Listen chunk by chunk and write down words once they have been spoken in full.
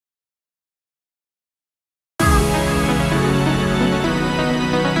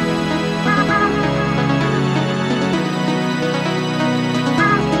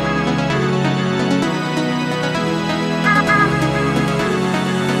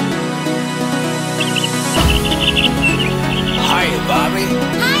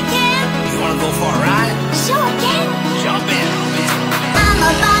show again. Jump in. I'm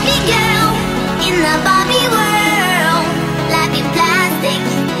a Barbie girl in the Barbie world. Life in plastic,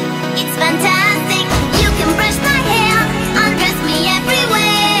 it's fantastic. You can brush my hair, undress me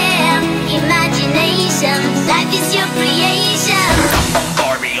everywhere. Imagination, life is your creation. Come on,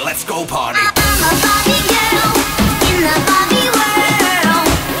 Barbie, let's go party. I'm a Barbie girl in the Barbie world.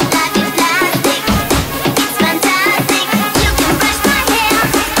 Life in plastic, it's fantastic. You can brush my hair,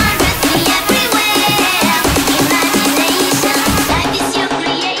 undress me everywhere. Imagination, life is your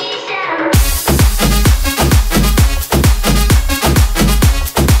creation.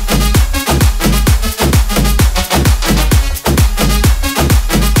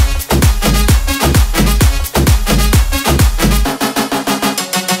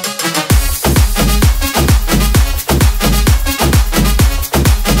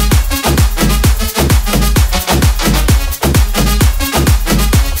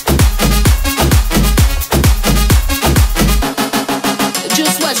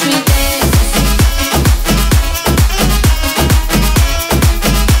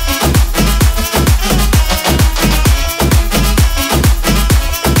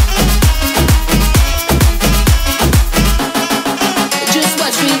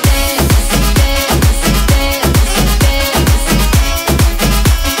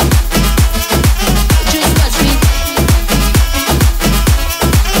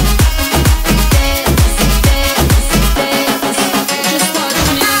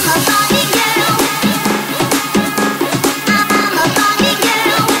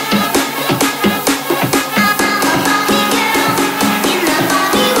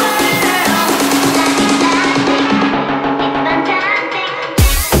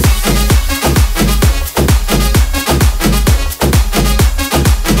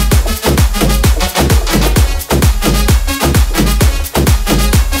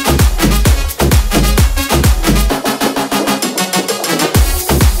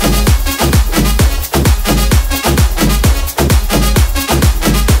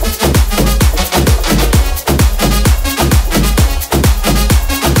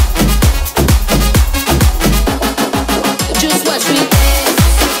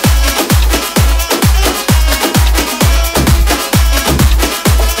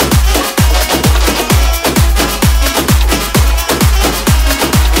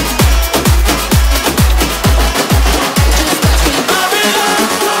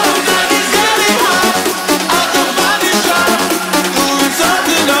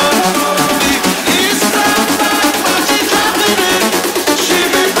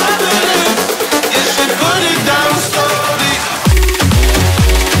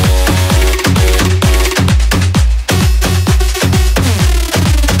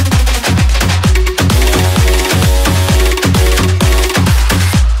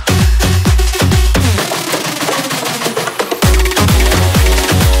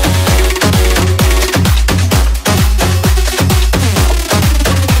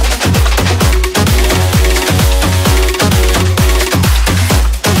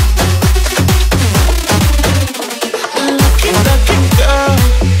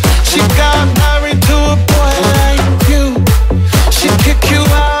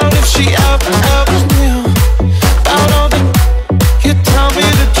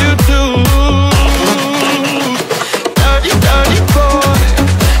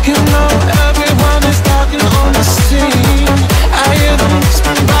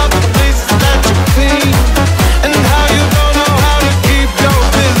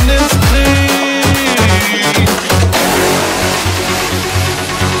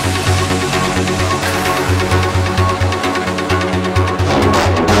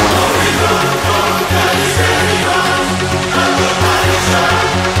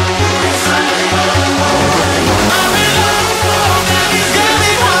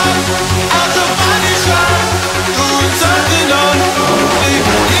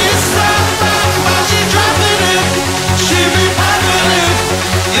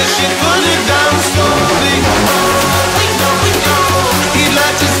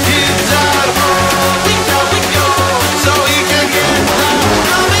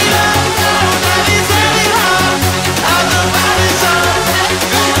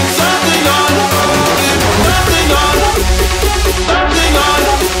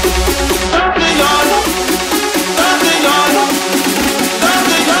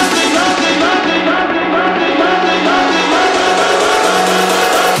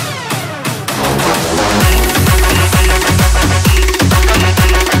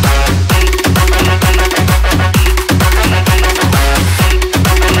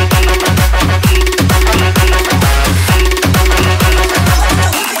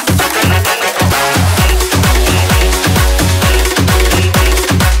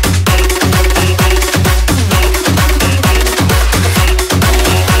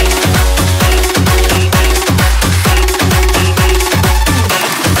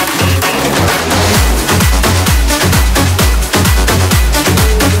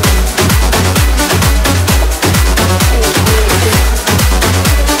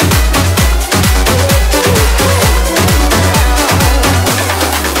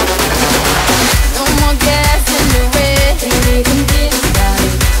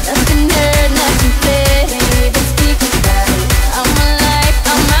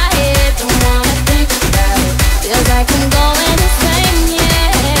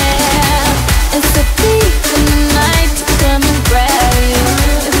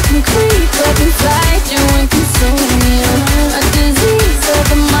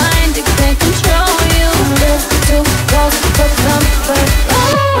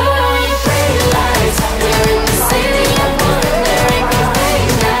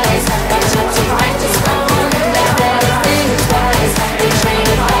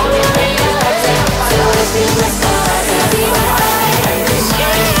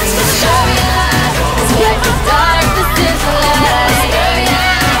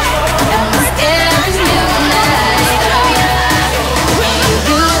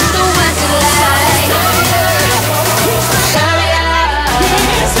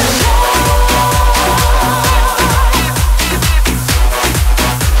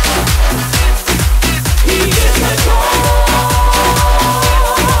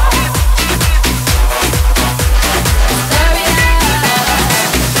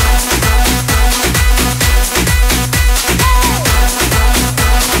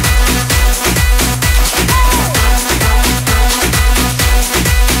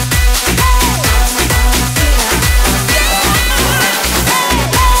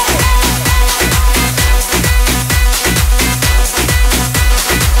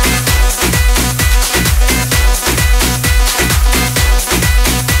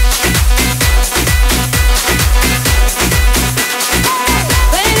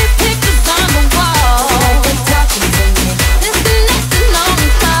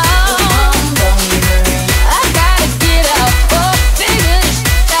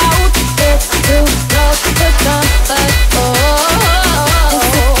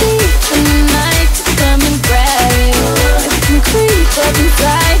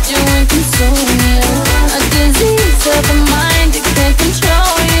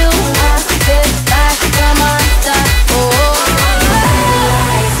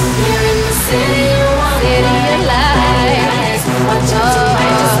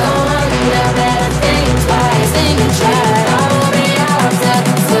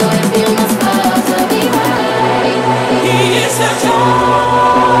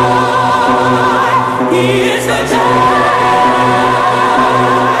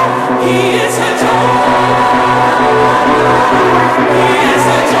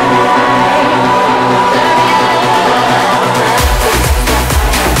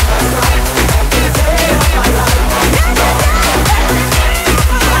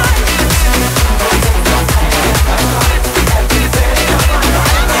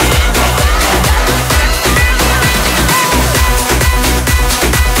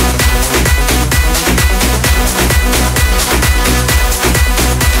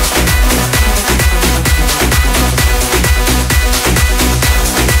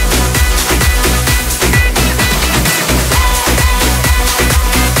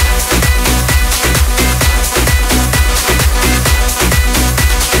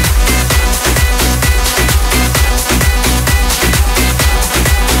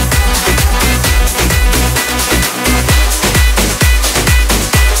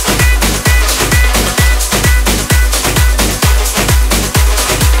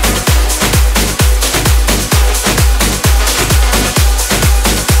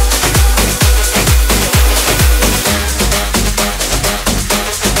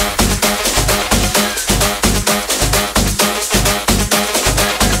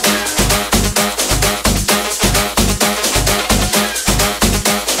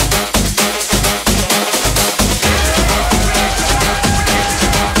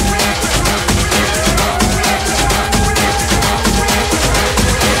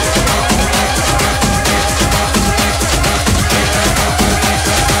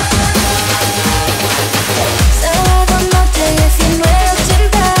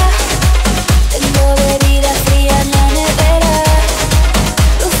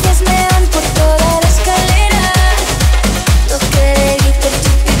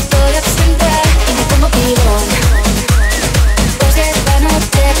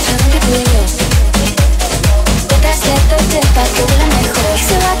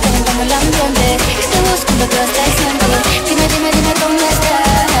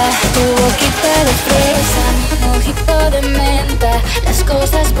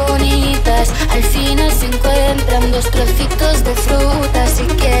 sobran 2 trocitos de fruta. Si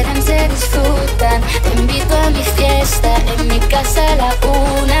quieren se disfrutan. Te invito a mi fiesta, en mi casa a la 1.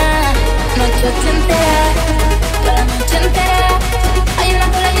 Noche entera, toda la noche entera. Hay una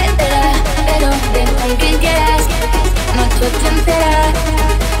cola que te da, pero ven con quien quieras. Noche entera,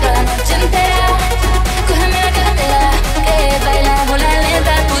 toda la noche entera. Cógeme la cartera, que bailamos la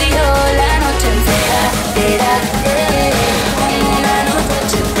lenta tú y yo. La noche entera, como una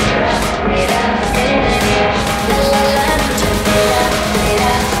noche entera, la noche entera, como una noche entera.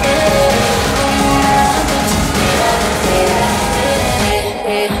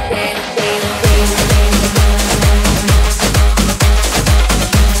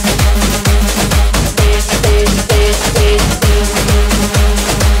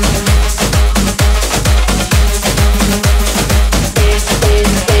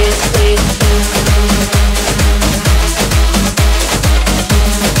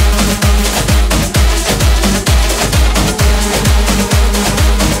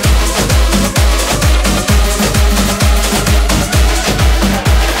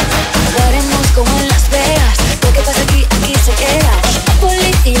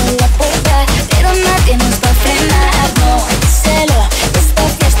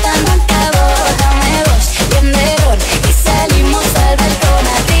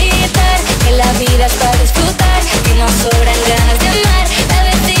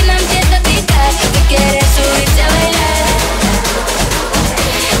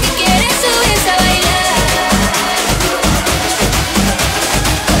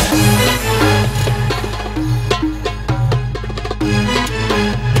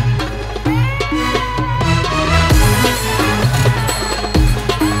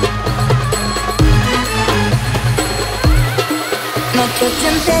 Noche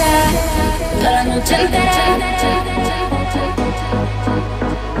entera, toda la noche entera.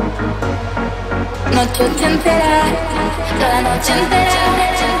 Noche entera, toda la noche entera.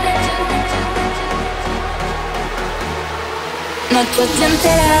 Noche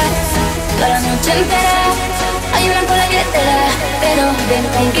entera, toda la noche entera. Hay una cola que te da, pero ven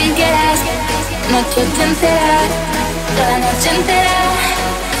con quien quieras. Noche entera, toda la noche entera.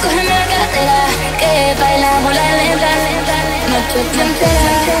 Cógeme la cartera, que bailamos la lenta. Noche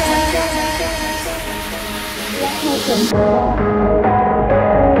entera.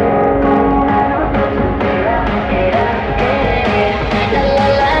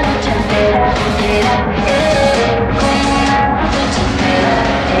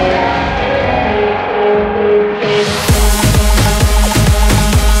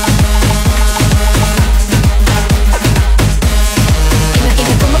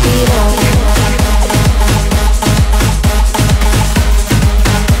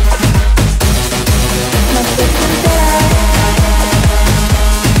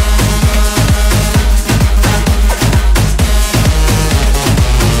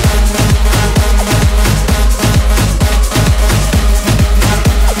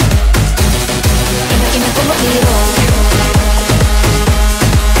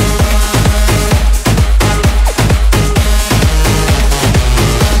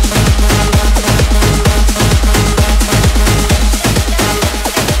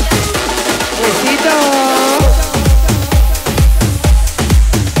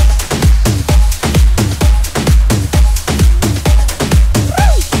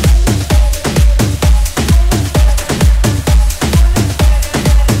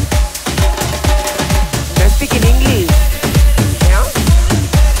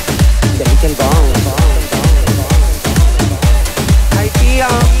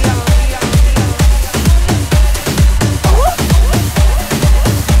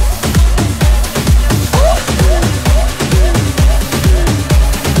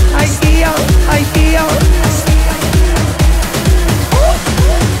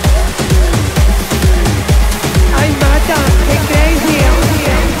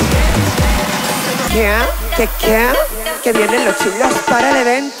 Que vienen los chulos para el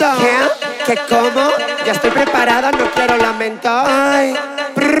evento. ¿Qué? ¿Qué como? Ya estoy preparada, no quiero lamento. Ay,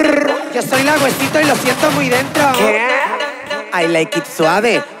 yo soy la huesito y lo siento muy dentro. ¿Qué? I like it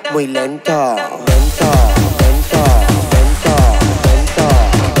suave, muy lento. Lento, lento, lento, lento,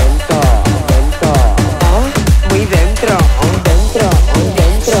 lento, lento. Oh, muy dentro, dentro,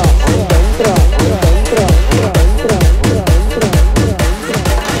 dentro, dentro, dentro, dentro, dentro.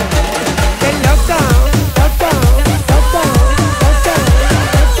 ¡Qué loco!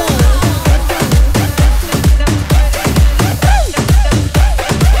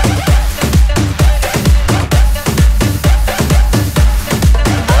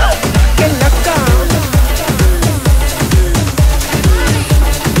 ¡Qué loco!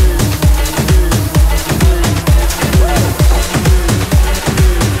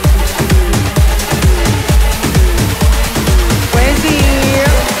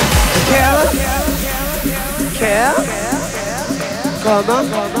 ¿Cómo?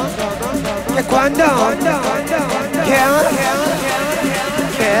 ¿Qué cuándo? ¿Qué?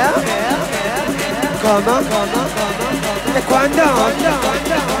 ¿Qué? ¿Cómo? ¿De cuándo?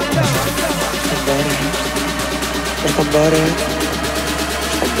 Los tambores,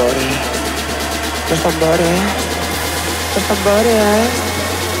 los tambores, los tambores,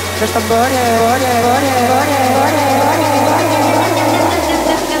 los tambores,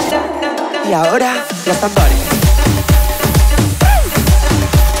 y ahora los tambores.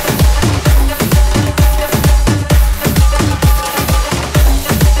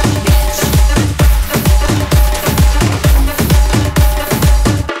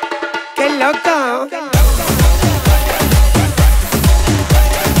 ¡Qué loco!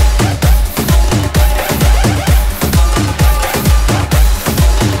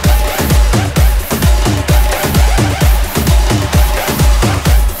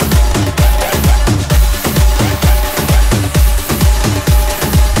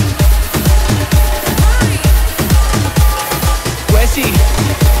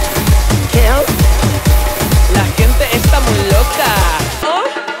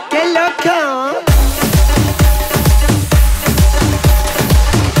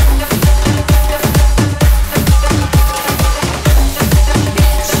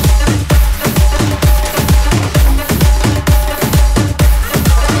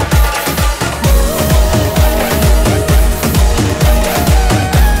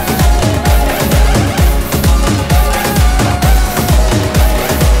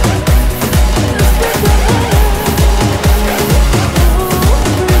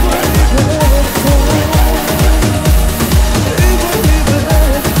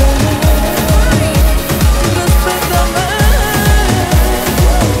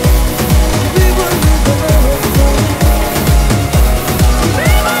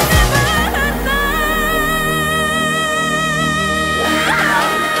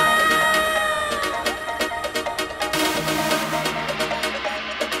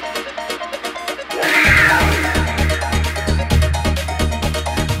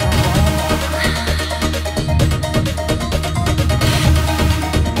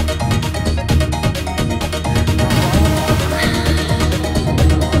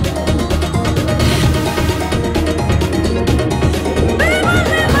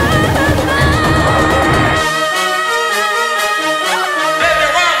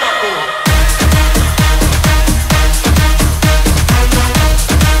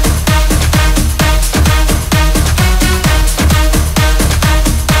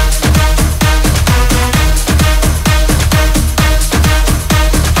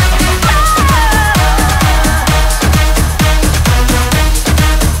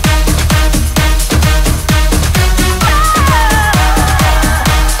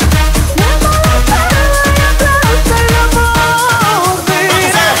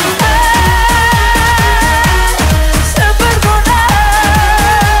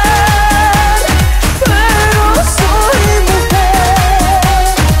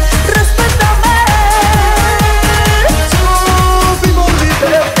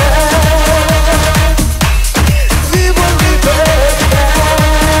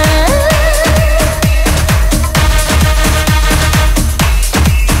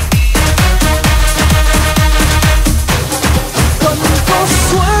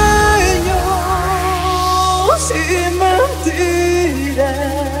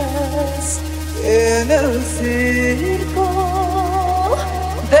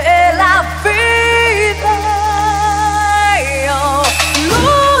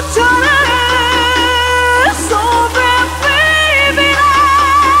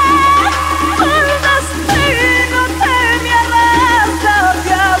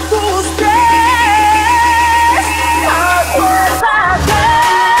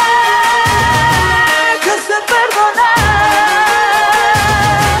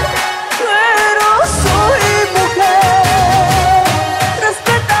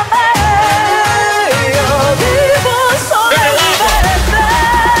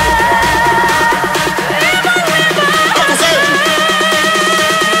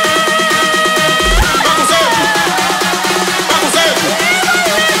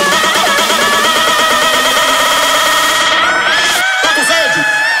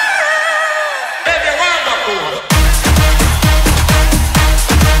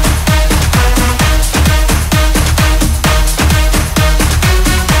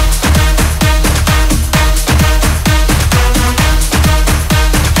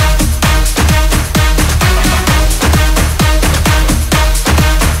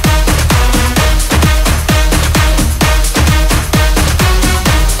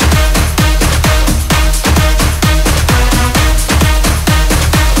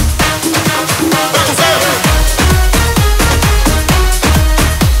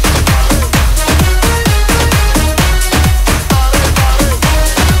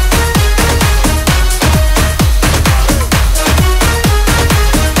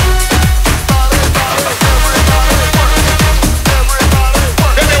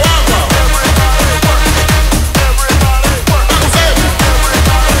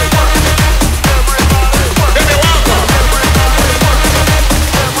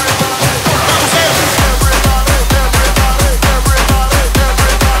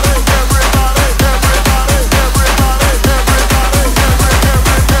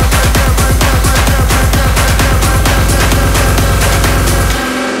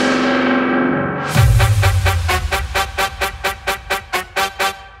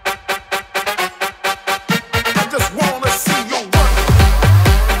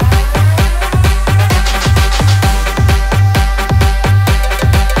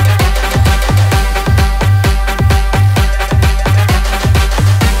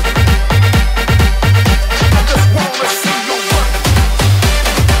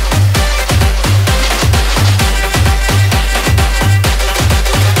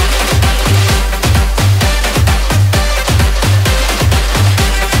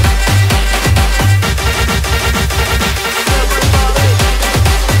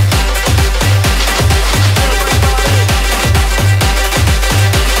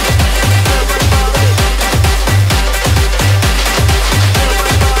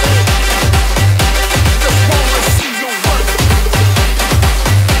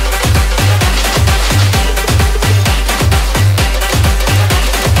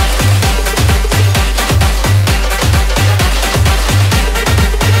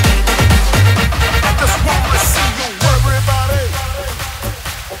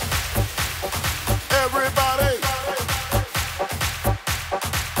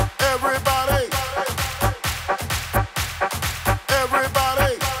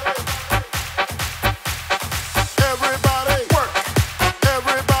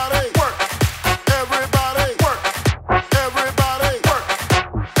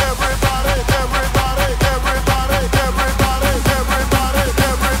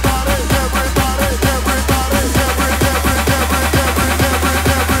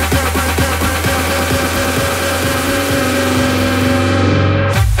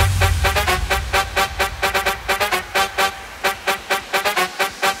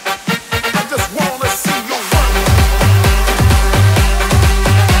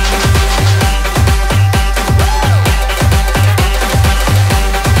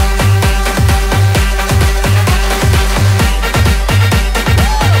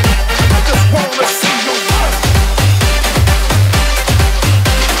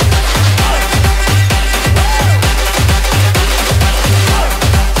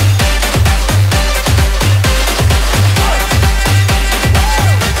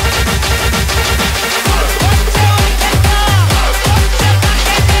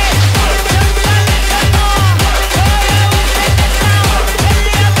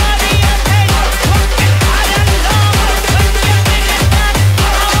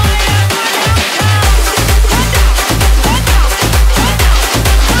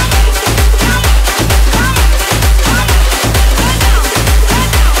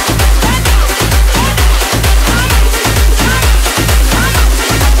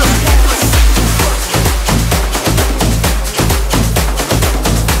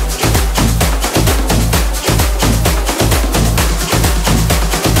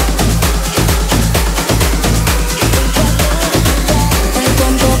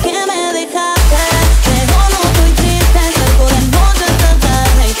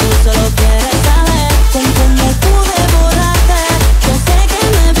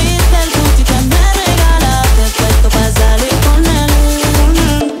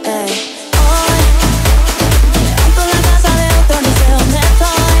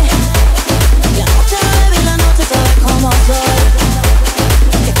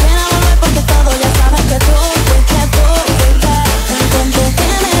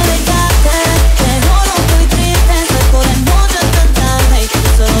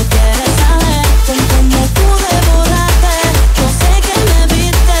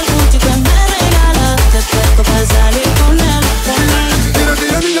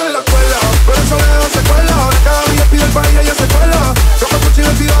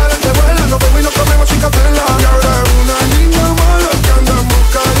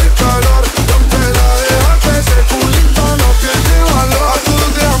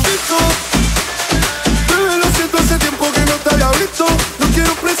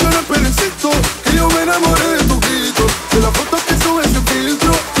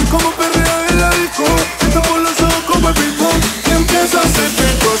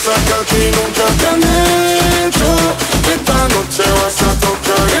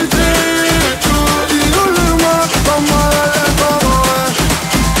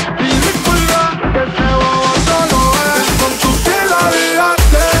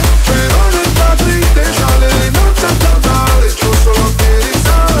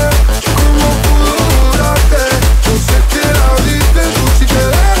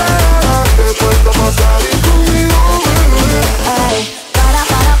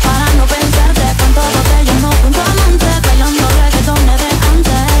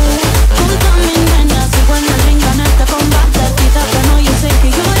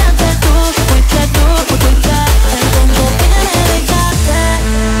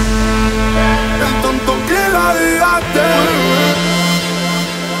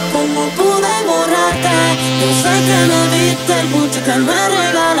 Yo sé que me viste el buche que me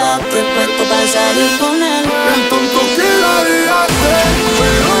regalaste, puesto para salir con él. El tonto que la liaste,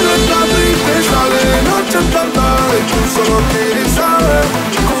 pero no está triste, sale de noche hasta tarde. Tú solo quieres saber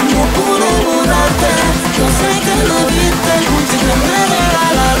cómo pude borrarte. Yo sé que me viste el buche que me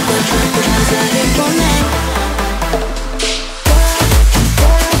regalaste, puesto para salir con él.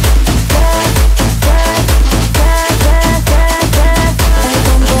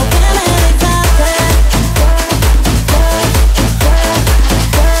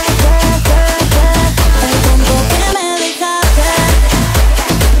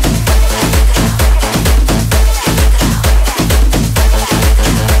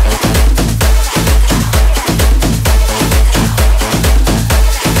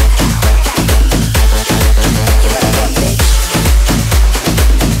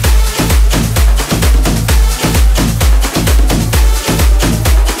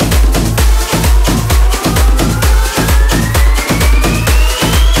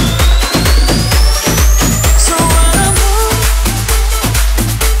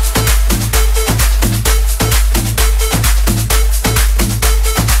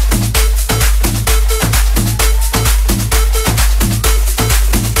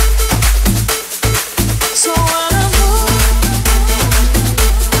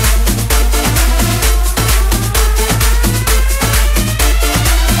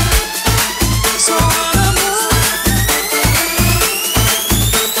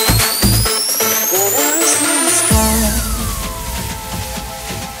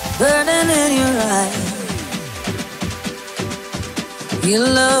 Burning in your eyes. You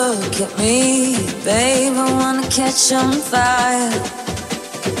look at me, babe, I wanna catch on fire.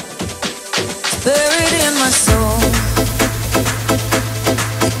 Buried in my soul,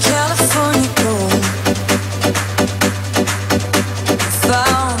 the California gold.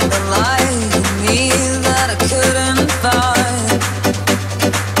 Found a light in me that I couldn't find.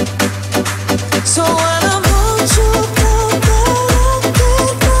 So when I hold you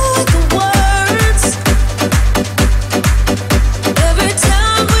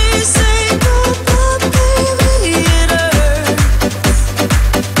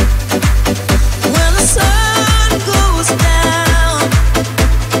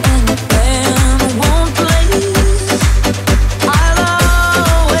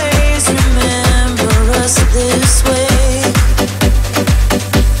this way.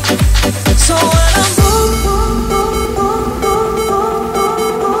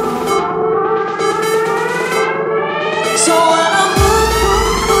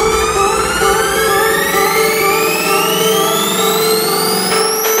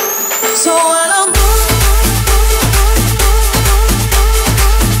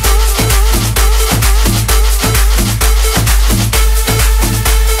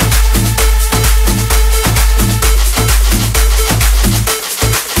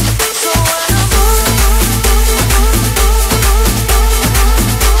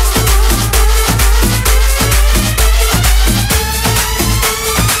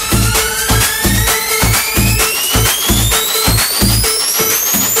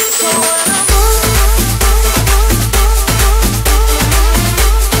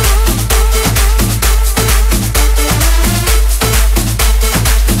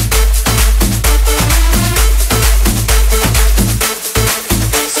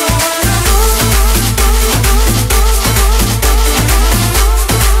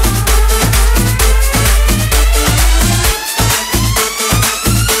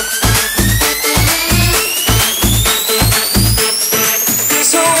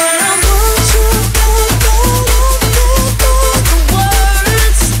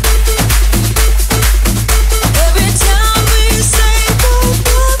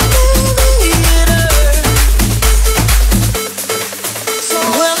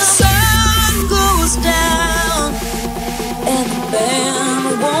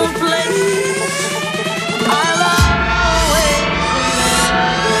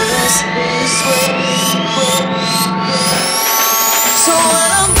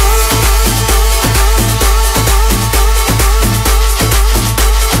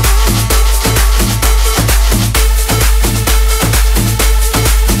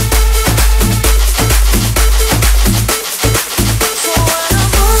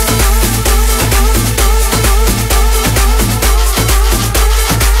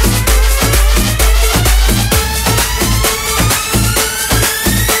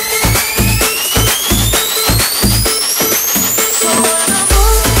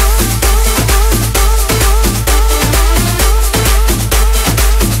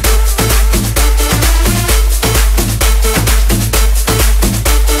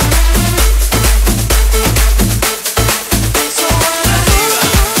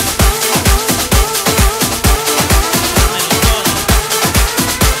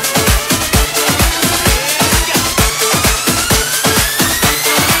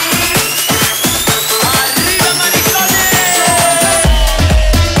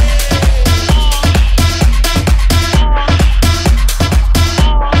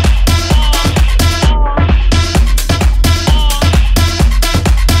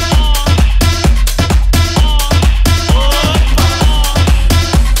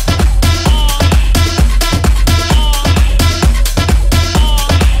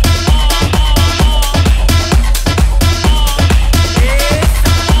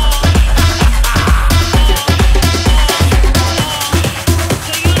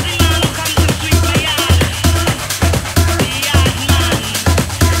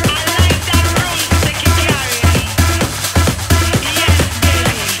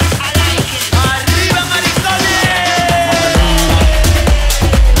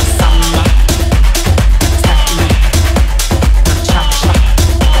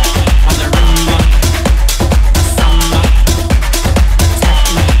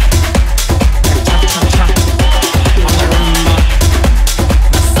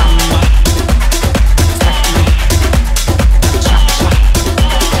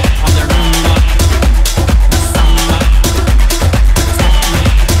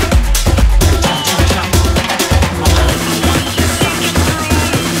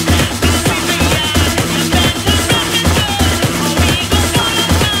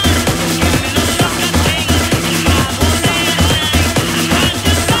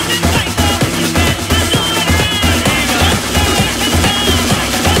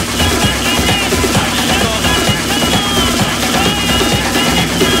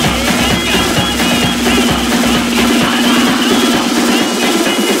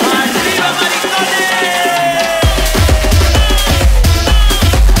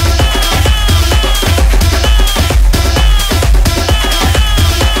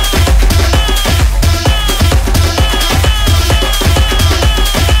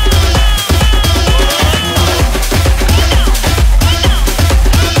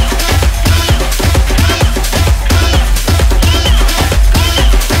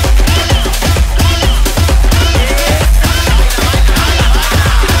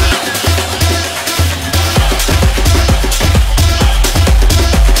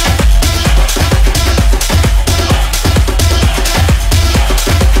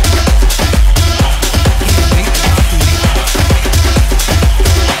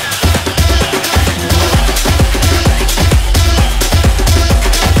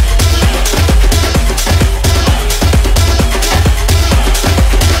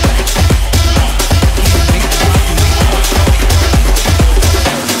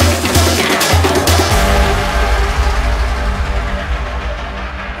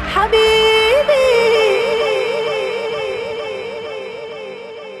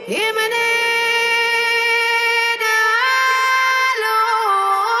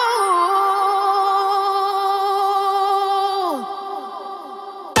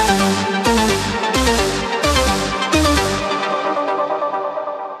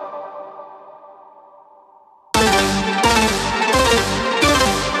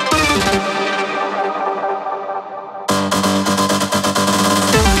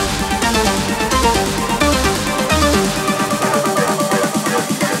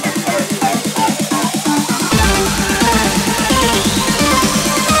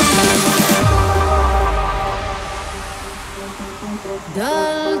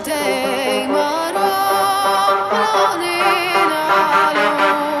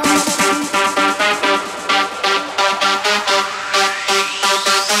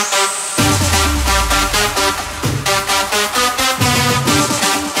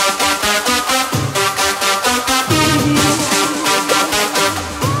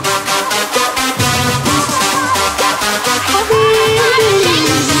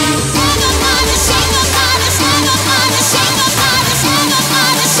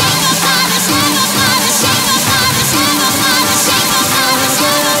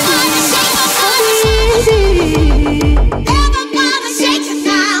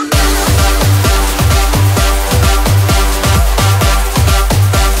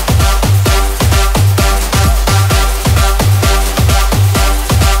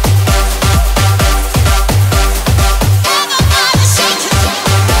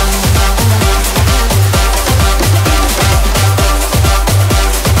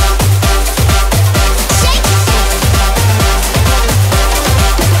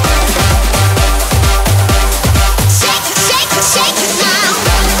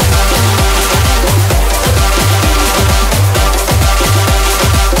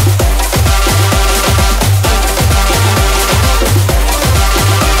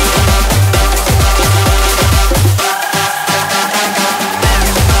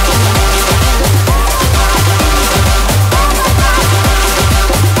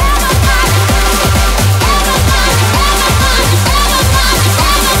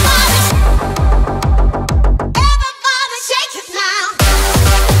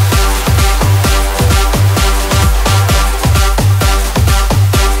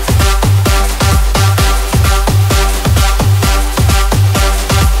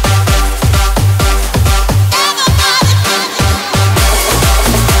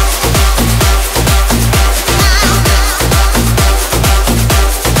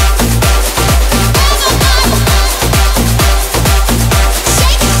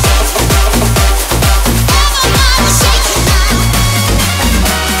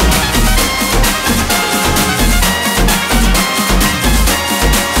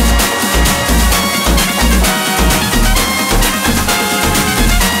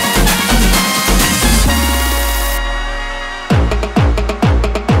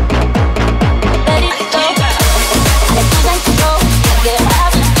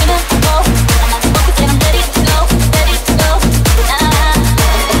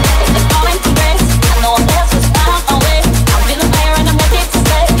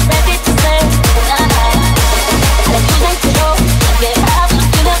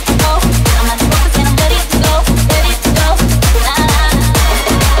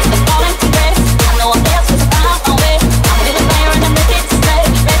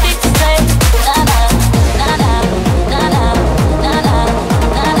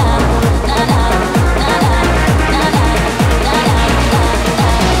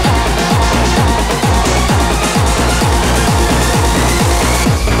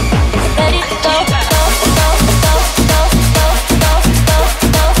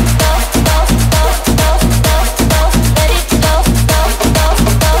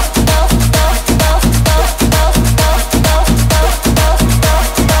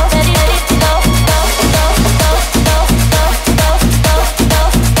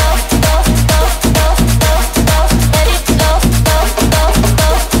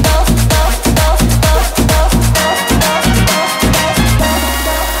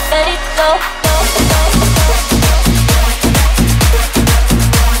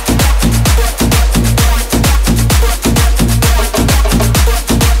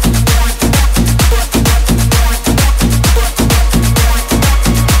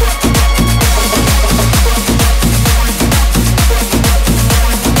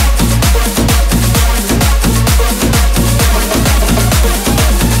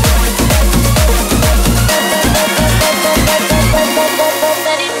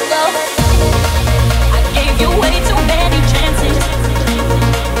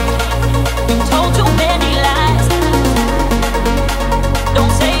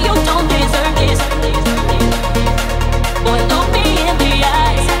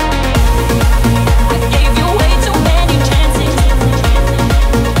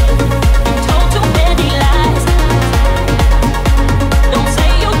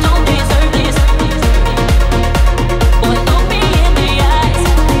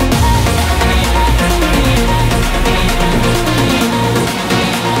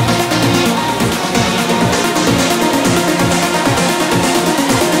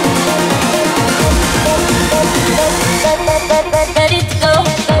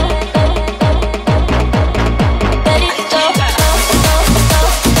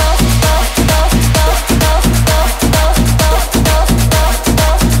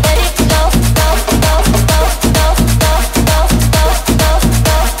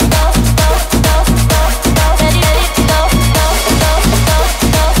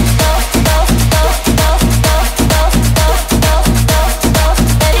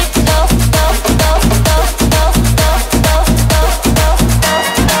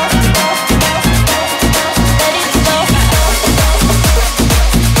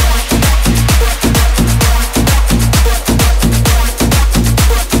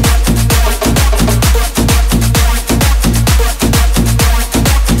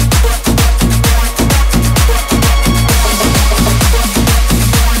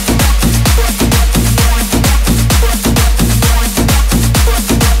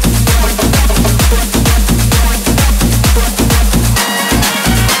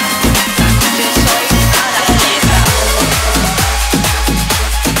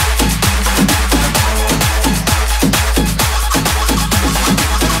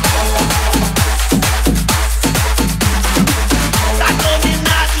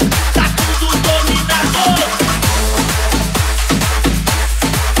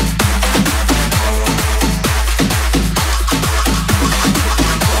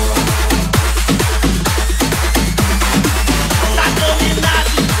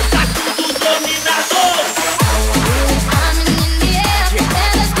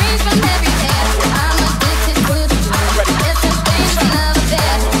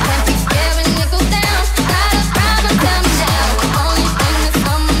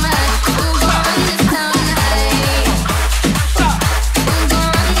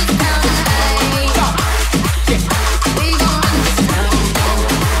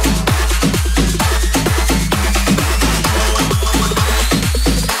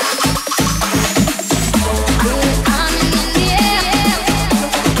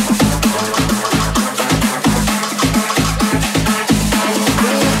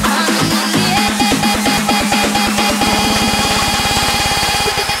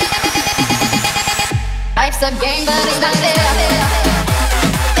 It's a game, but it's not there.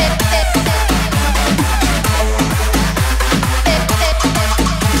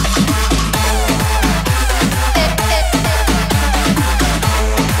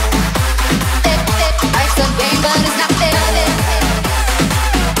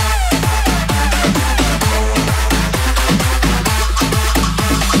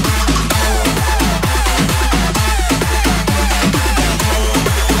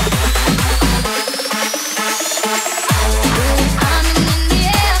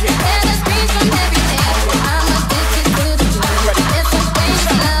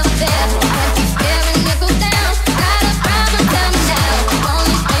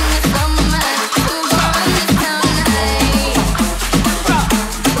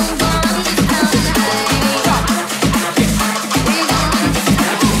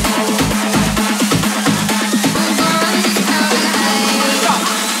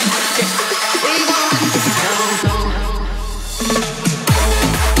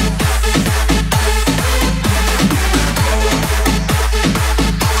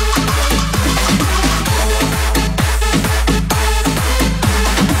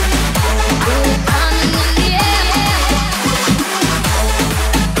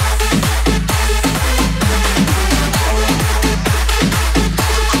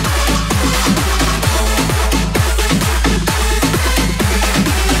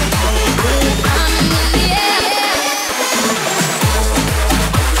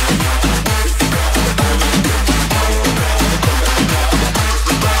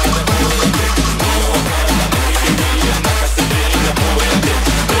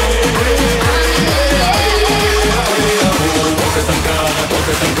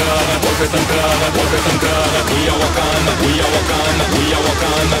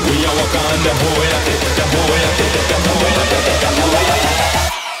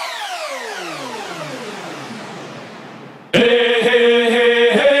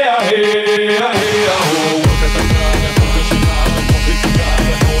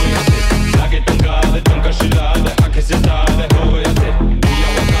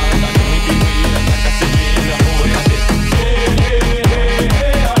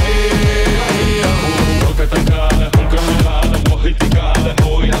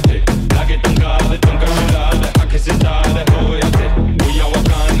 Voy a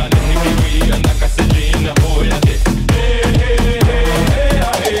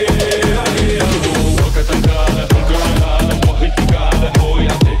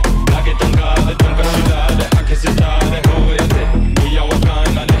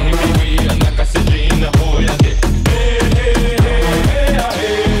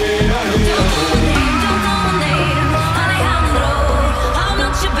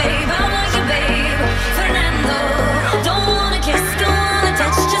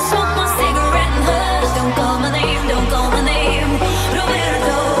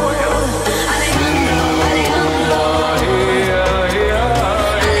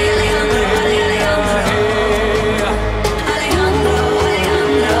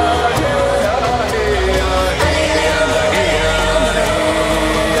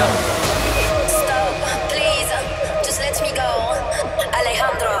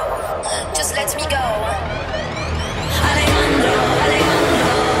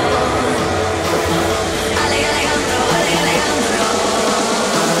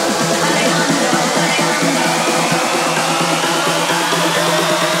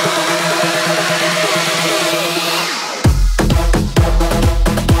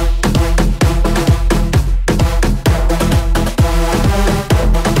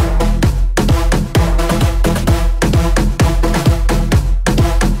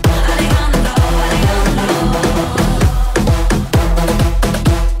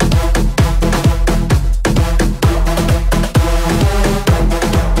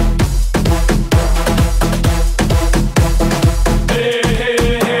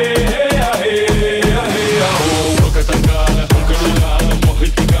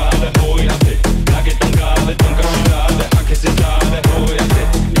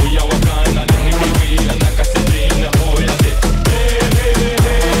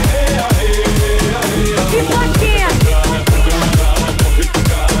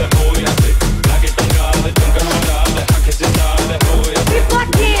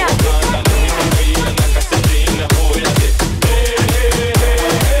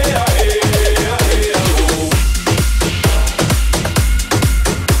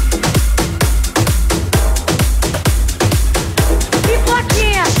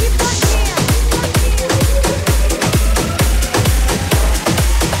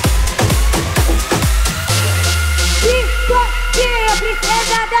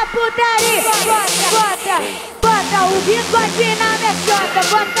da putaria. Bota o bigode na minha chota.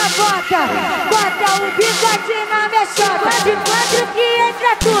 Bota o bigode na minha chota. De quatro que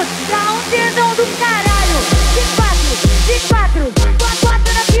entra tudo, dá um dedão do caralho. De quatro,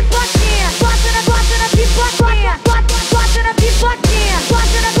 bota na pipoquinha. Bota na pipoquinha. Bota na pipoquinha.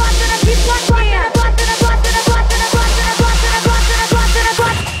 Bota na pipoquinha. Bota na pipoquinha.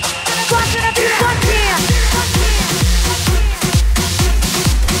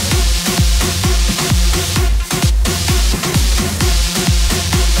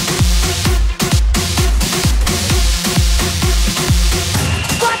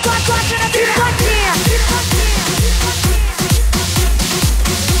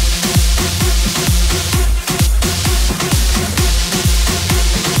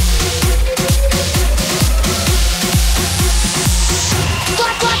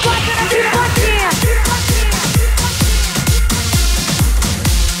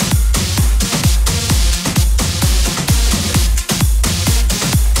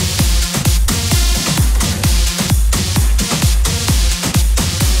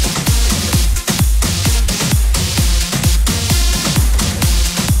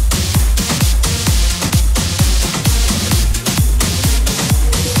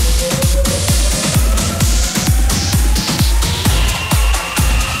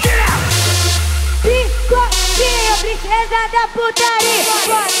 Da putaria.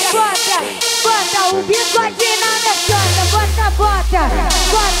 Bota o bigode na minha chota.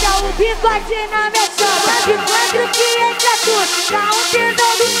 Bota o bigode na minha chota. De quatro que entra tudo, dá um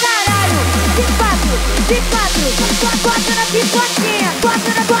dedão do caralho. De quatro, bota na pipoquinha.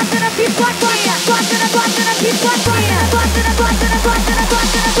 Bota na pipoquinha. Bota na pipoquinha.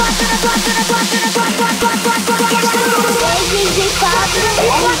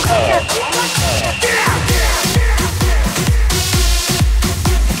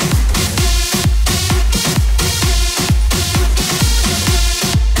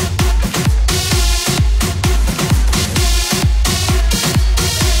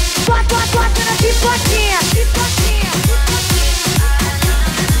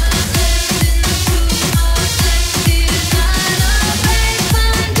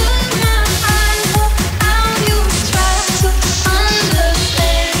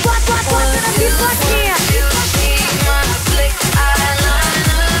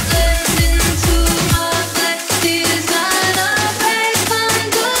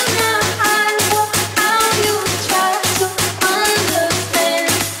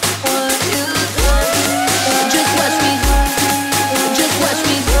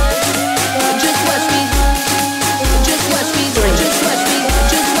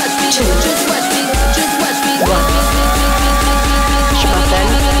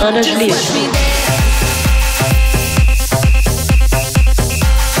 Ana Julieta.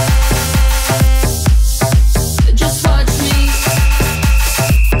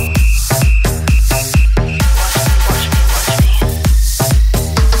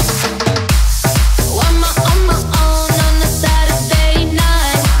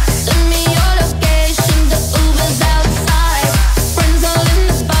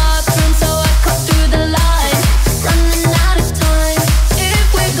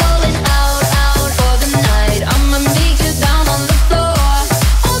 Out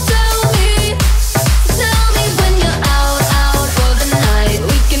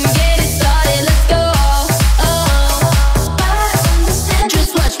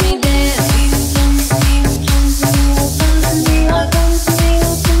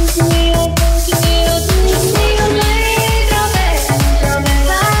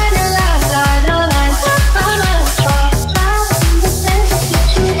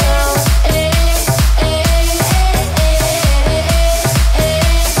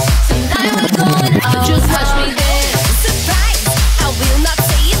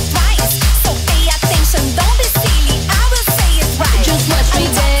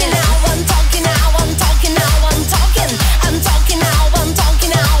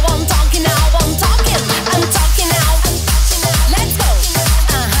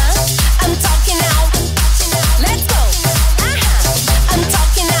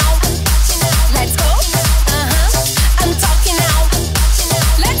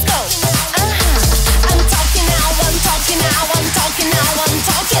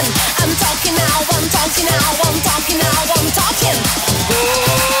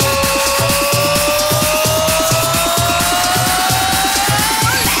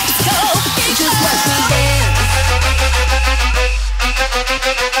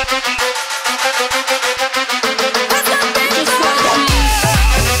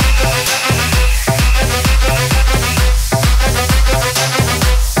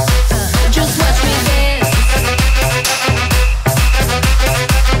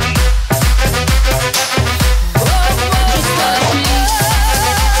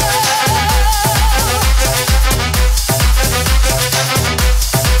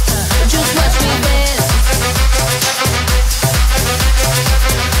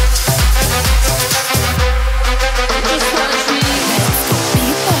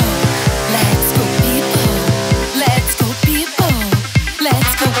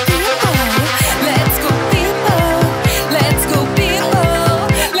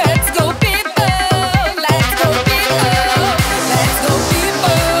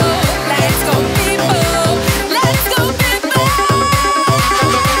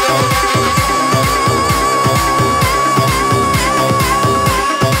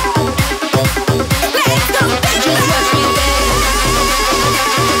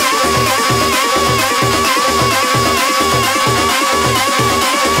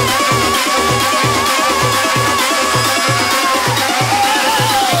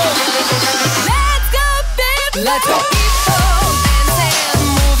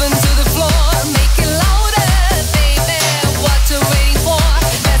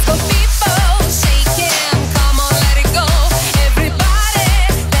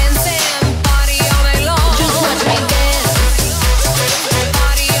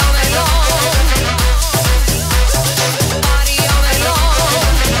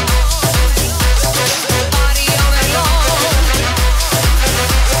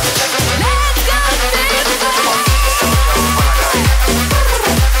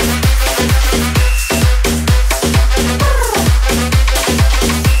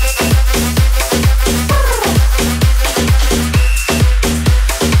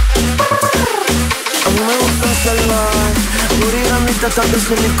tetas de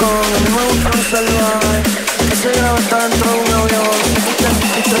silicón. A mí me gusta un salvaje que se graba hasta dentro de un avión.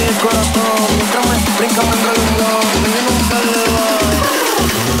 Y trae el corazón mientras me brinca, me enrollo un blog. Me viene un salvaje.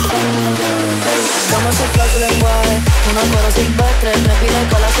 Como se fue su lenguaje, una coro silvestre, me pide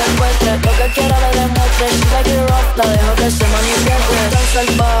que la secuestre. Lo que quiera le demuestre, she like it rough, la dejo que se manifieste. Tan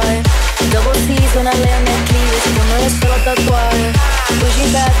salvaje, double C's, una león de cleavage, que me ves solo tatuajes. Pushy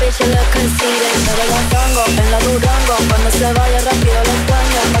bad bitch, el conceited, me ve los tangos, en la Durango. Cuando se vaya rápido lo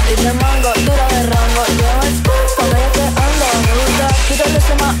extraño, papi de mango, dura de rango. Yo es cuando yo te ando, me gusta quitarle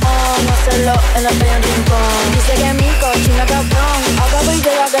ese mahón, hacerlo en la playa en rincón. Dice que mi cochina cabrón, acabo y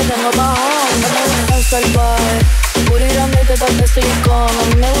llega que tengo bajón. No me gustan salvaje, puri grande y tetas de silicón. A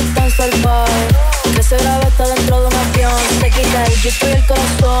mí me gustan salvaje, que se grave está dentro de un avión. Se quita el jeep y el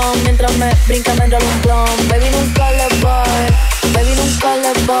corazón, mientras me brinca me enrola un blon. Baby nunca le baje, baby nunca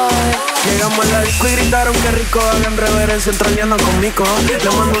le baje. Llegamos a la disco y gritaron que rico, hagan reverencia entrañando conmigo. Le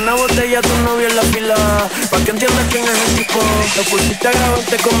mando una botella a tu novio en la fila, pa' que entiendas quién es el tipo. Te pusiste a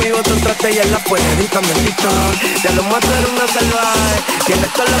grabarte conmigo, tú entraste y en la puerta me TikTok. Ya lo mato era una salvaje,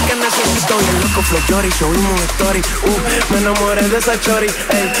 tienes todo lo que necesito. Y el loco flow Jory, subimos un story. Me enamoré de esa chori,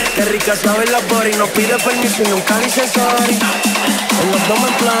 ey, qué rica sabe la body. No pide permiso y nunca dice sorry. En los dos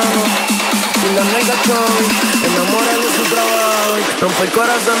en plano y la nega chori, enamoré de su trabajo y rompe el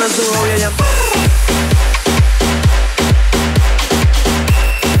corazón en su hobby. Ella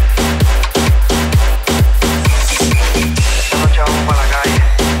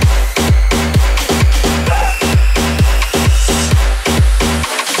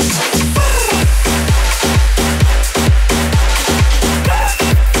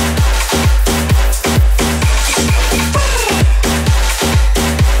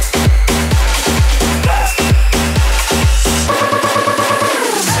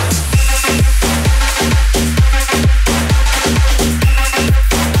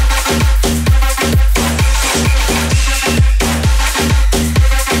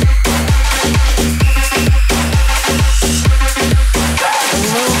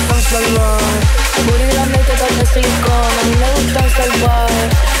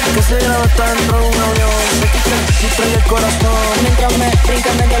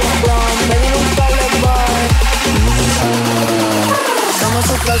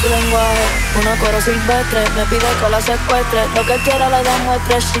silvestre, me pide que la secuestre. Lo que quiera le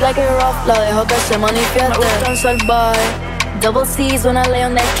demuestre, she like it rough, la dejo que se manifieste. Me gustan salvaje, double C's, una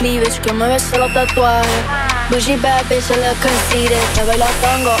león de cleavage, que me ves solo tatuajes. Bushy bad bitch, el conceited, me baila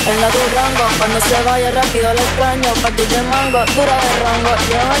tango, en la Durango. Cuando se vaya rápido lo extraño, papi de mango, dura de rango.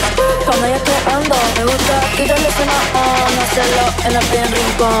 Yo cuando yo te ando, me gusta quitarle ese mahón, hacerlo en la playa en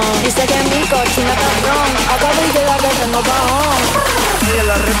rincón. Dice que mi cochina cabrón, acabo y llega que tengo bajón. ella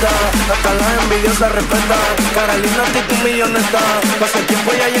la reta, hasta las envidiosas respetan. Carolina, a ti tu milloneta, pasa el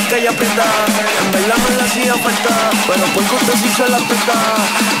tiempo y ahí es que ella aprieta. En verdad me la hacía falta, pero porque usted sí se la peta.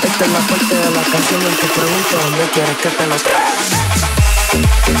 Esta es la parte de la canción en que pregunto dónde quieres que te lo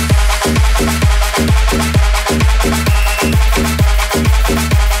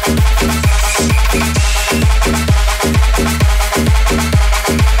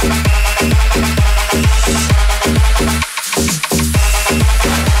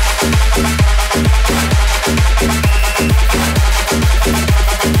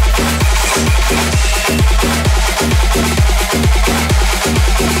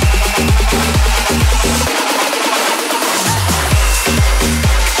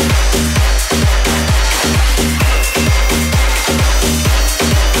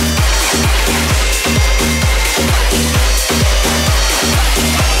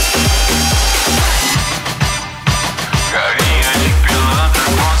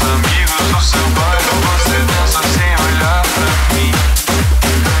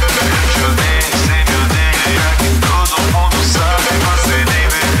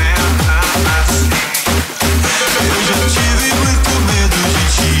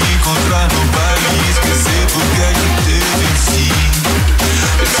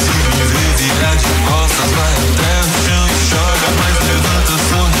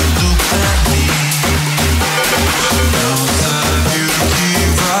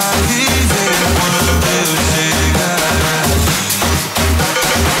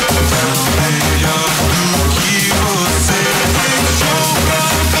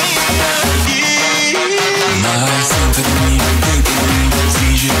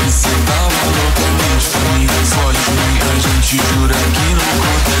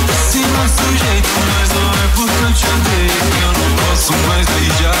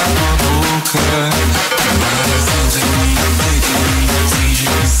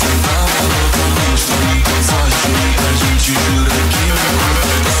Jura que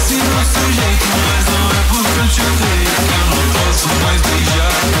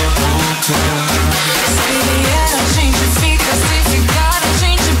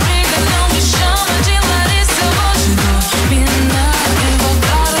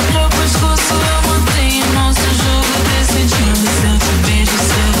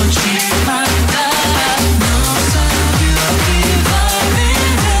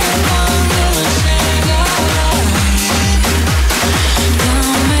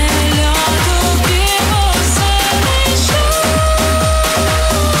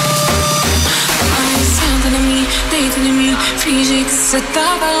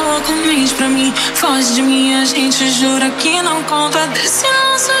tava louco, mente pra mim. Foge de mim, a gente jura que não conta desse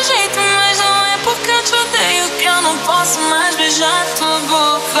nosso jeito, mas não é porque eu te odeio que eu não posso mais beijar tua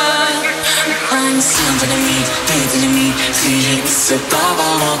boca. Ai, senta de mim, deita de mim, finge que cê tava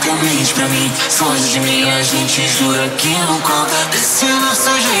louca, mente pra mim. Foge de mim, a gente jura que não conta desse nosso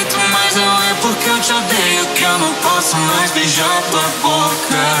jeito, mas não é porque eu te odeio que eu não posso mais beijar tua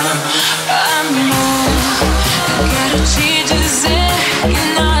boca. Amor, eu quero te dizer que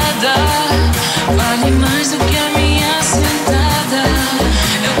nada vale mais do que a minha sentada.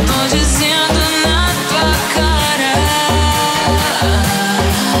 Eu tô dizendo na tua cara.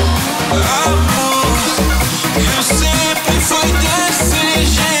 Amor, eu sempre fui desse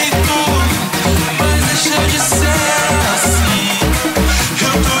jeito, mas deixa de ser assim.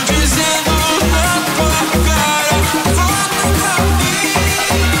 Eu tô dizendo na tua cara. Volta pra mim.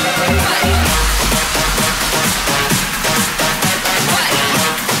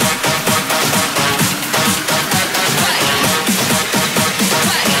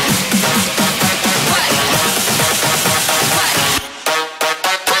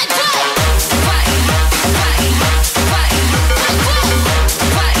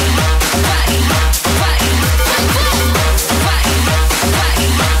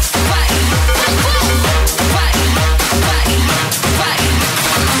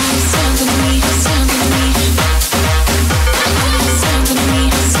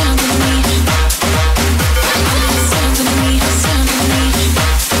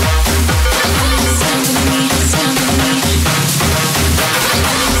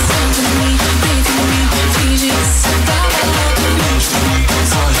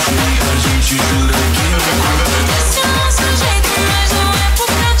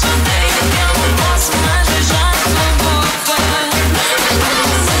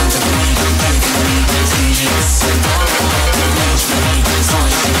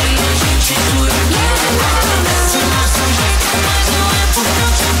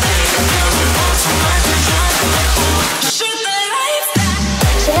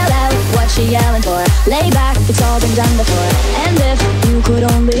 Yelling for, lay back, it's all been done before. And if you could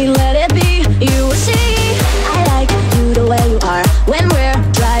only let it be, you would see I like you the way you are. When we're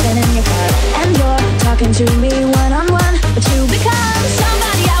driving in your car and you're talking to me one-on-one, but you become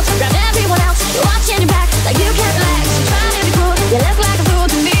somebody else, grab everyone else. You're watching your back like you can't relax. You're trying to be cool, you look like a fool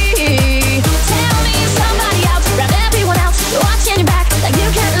to me. Tell me somebody else, grab everyone else. You're watching your back like you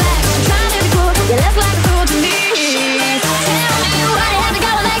can't relax. You're trying to be cool, you look like a fool to me. Tell me why you have to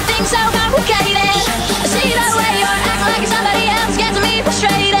go and make things so complicated. I see the way you're acting like you're somebody else gets me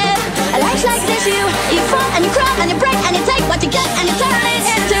frustrated. A life's like this, you fall and you cry and you break and you take what you get and you turn it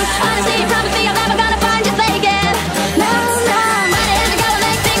into honesty. You promise me I'm never gonna find you faking. No, no, why do you have to go and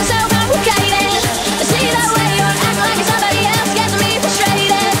make things so complicated? I see the way you're acting like you're somebody else gets me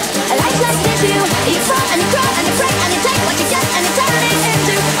frustrated. A life's like this, you fall and you cry and you break and you take what you get and you turn it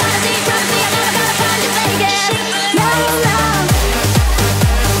into honesty. You promise me I'm never gonna find you faking. No, no.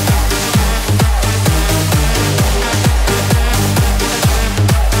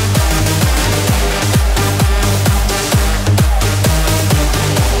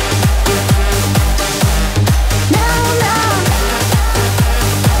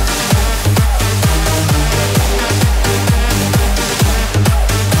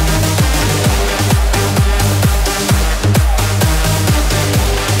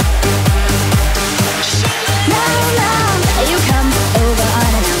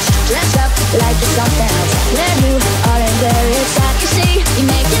 Like it's something else. Where you are and where it's at, you see, you're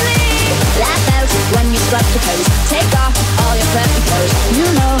making me laugh out when you scrub your toes. Take off all your preppy clothes.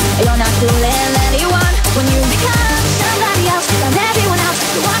 You know you're not fooling anyone when you become somebody else and everyone else.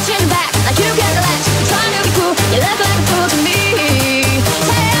 You're watching back like you can't relax. You're trying to be cool, you look like a fool to me.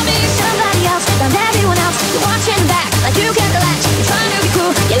 Tell me somebody else and everyone else. You're watching back like you can't relax. You're trying to be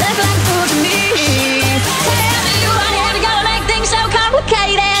cool, you look like a fool to me. Tell me why you have to go and make things so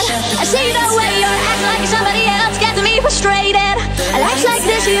complicated. I see the way you're acting like you're somebody else gets me frustrated. A life's like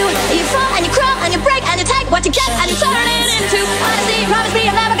this, you fall and you crawl and you break and you take what you get and you turn it into honesty. Promise me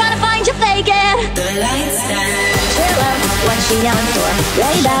I'm never gonna find you faking. The lights down. Chill out, what she on for?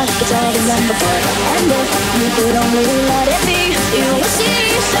 Lay back, it's all been done before. And if you could only let it be, you will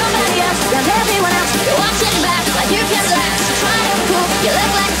see somebody else around everyone else. You're watching back like you can't relax. You're trying to be cool, you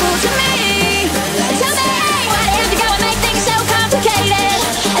look like a fool to me. Tell me why do you have to go and make things so complicated?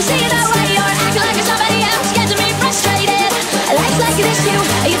 I see the way you're acting like you're somebody else gets me frustrated. A life's like this,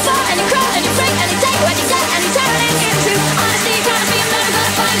 you fall and you cry and you break and you take what you get and you turn it into honesty. Promise me I'm never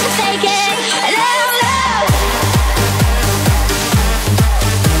gonna find you faking. No, no.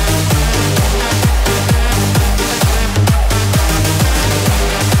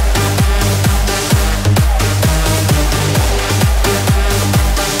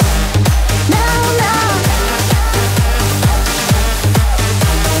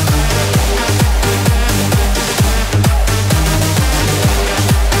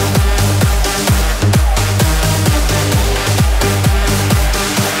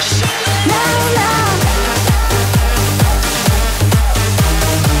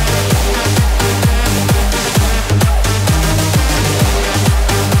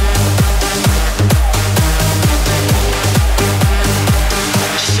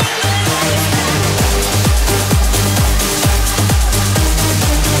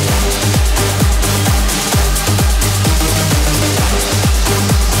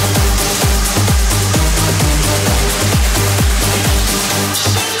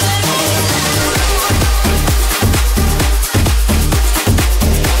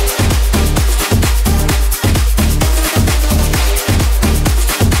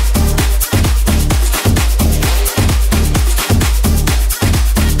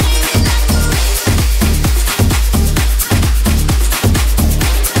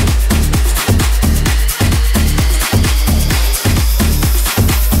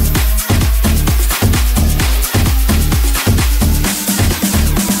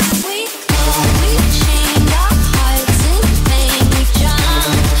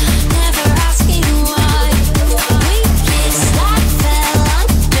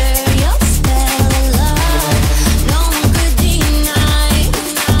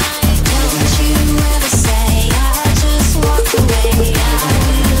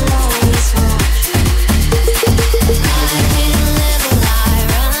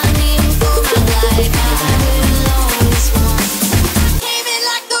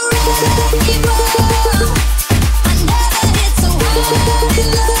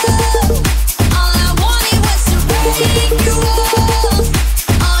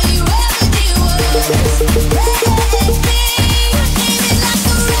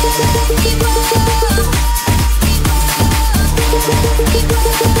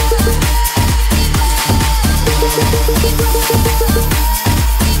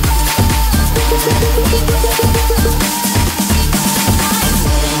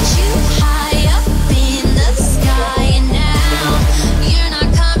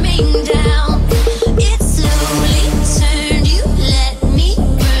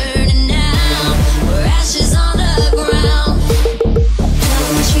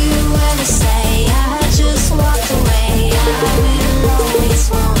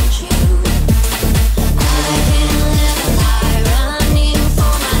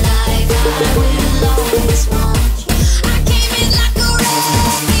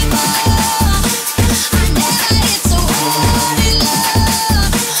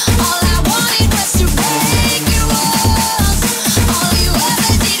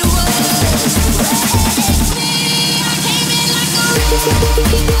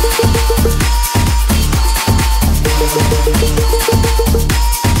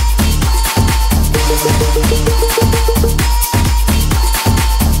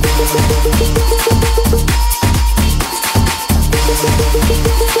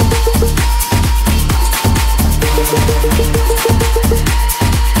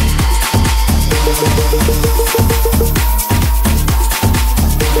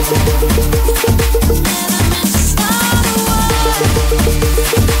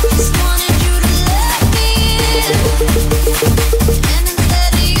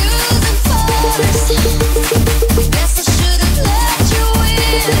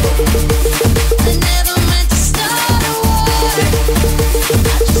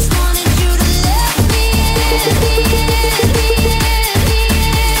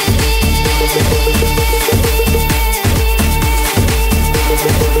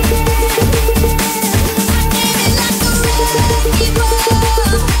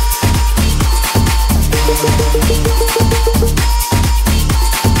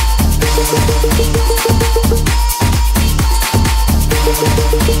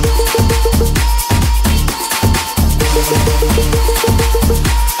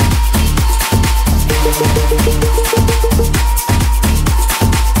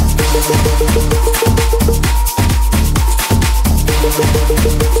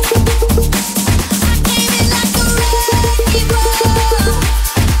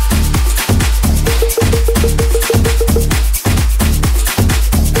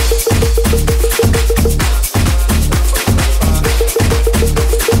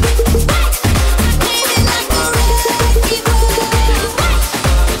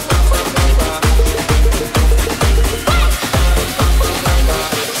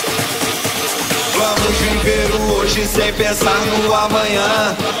 hoje sem pensar no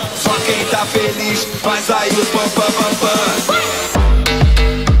amanhã. Só quem tá feliz faz aí o pam pam pam pam.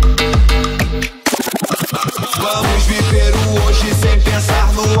 Vamos viver o hoje sem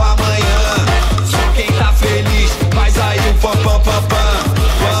pensar no amanhã. Só quem tá feliz faz aí o pam pam pam pam.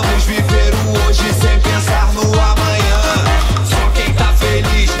 Vamos viver o hoje sem pensar no amanhã. Só quem tá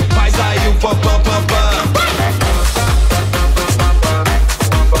feliz faz aí o pam pam pam pam.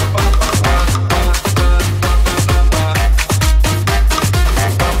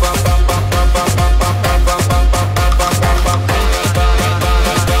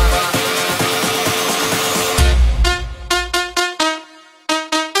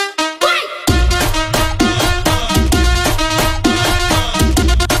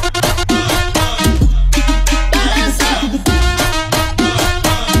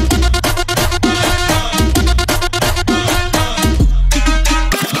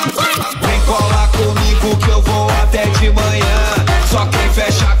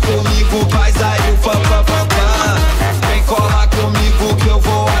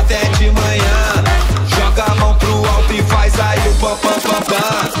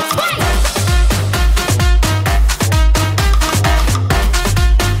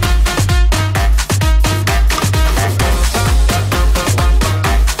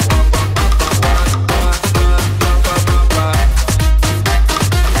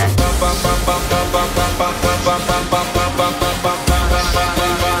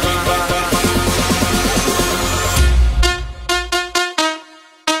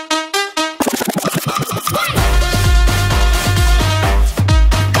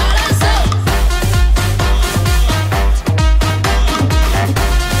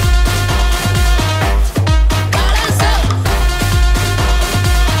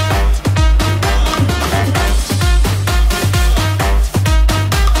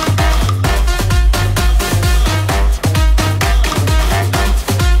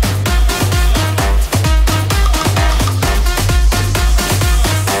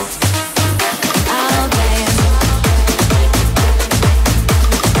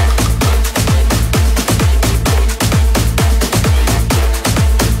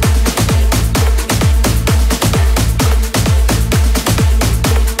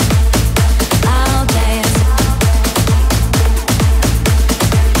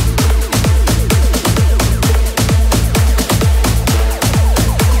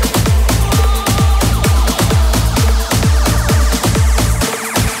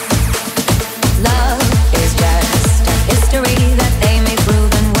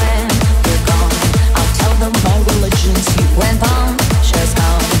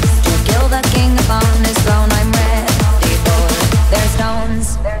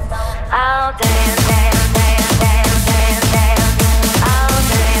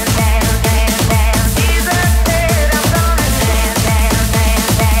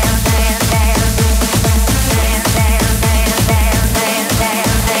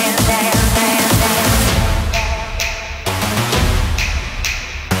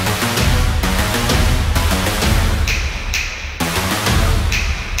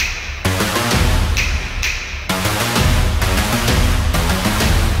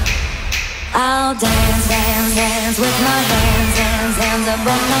 I'll dance, dance, dance with my hands, hands, hands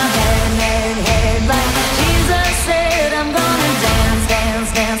above my head, head, head. Like Jesus said, I'm gonna dance,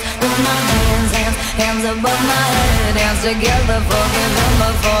 dance, dance with my hands, hands, hands above my head. Dance together, forgive him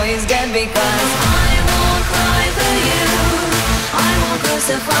before he's dead. Because I won't cry for you, I won't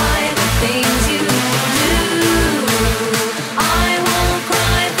crucify the things you do. I won't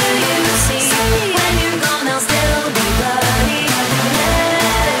cry for you, see, when you're gone I'll still be bloody.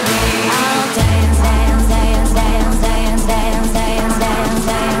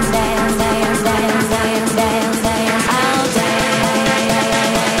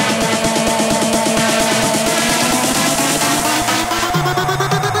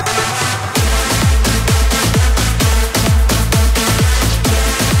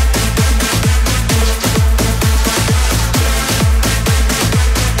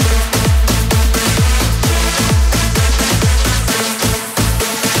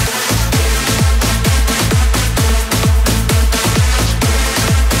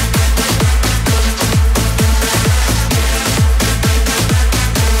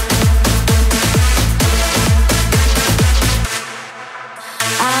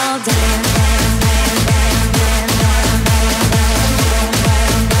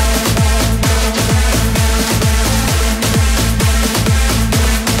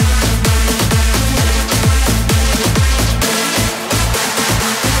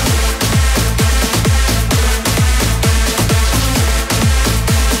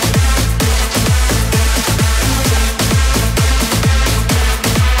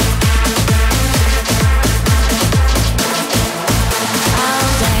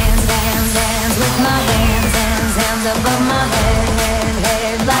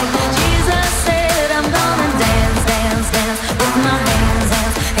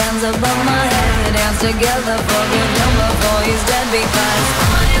 together for him before he's dead, because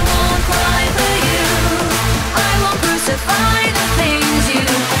I won't cry for you, I won't crucify the things you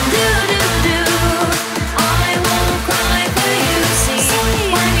do. I won't cry for you,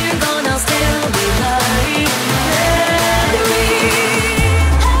 see, when you're gone I'll still be bloody Mary.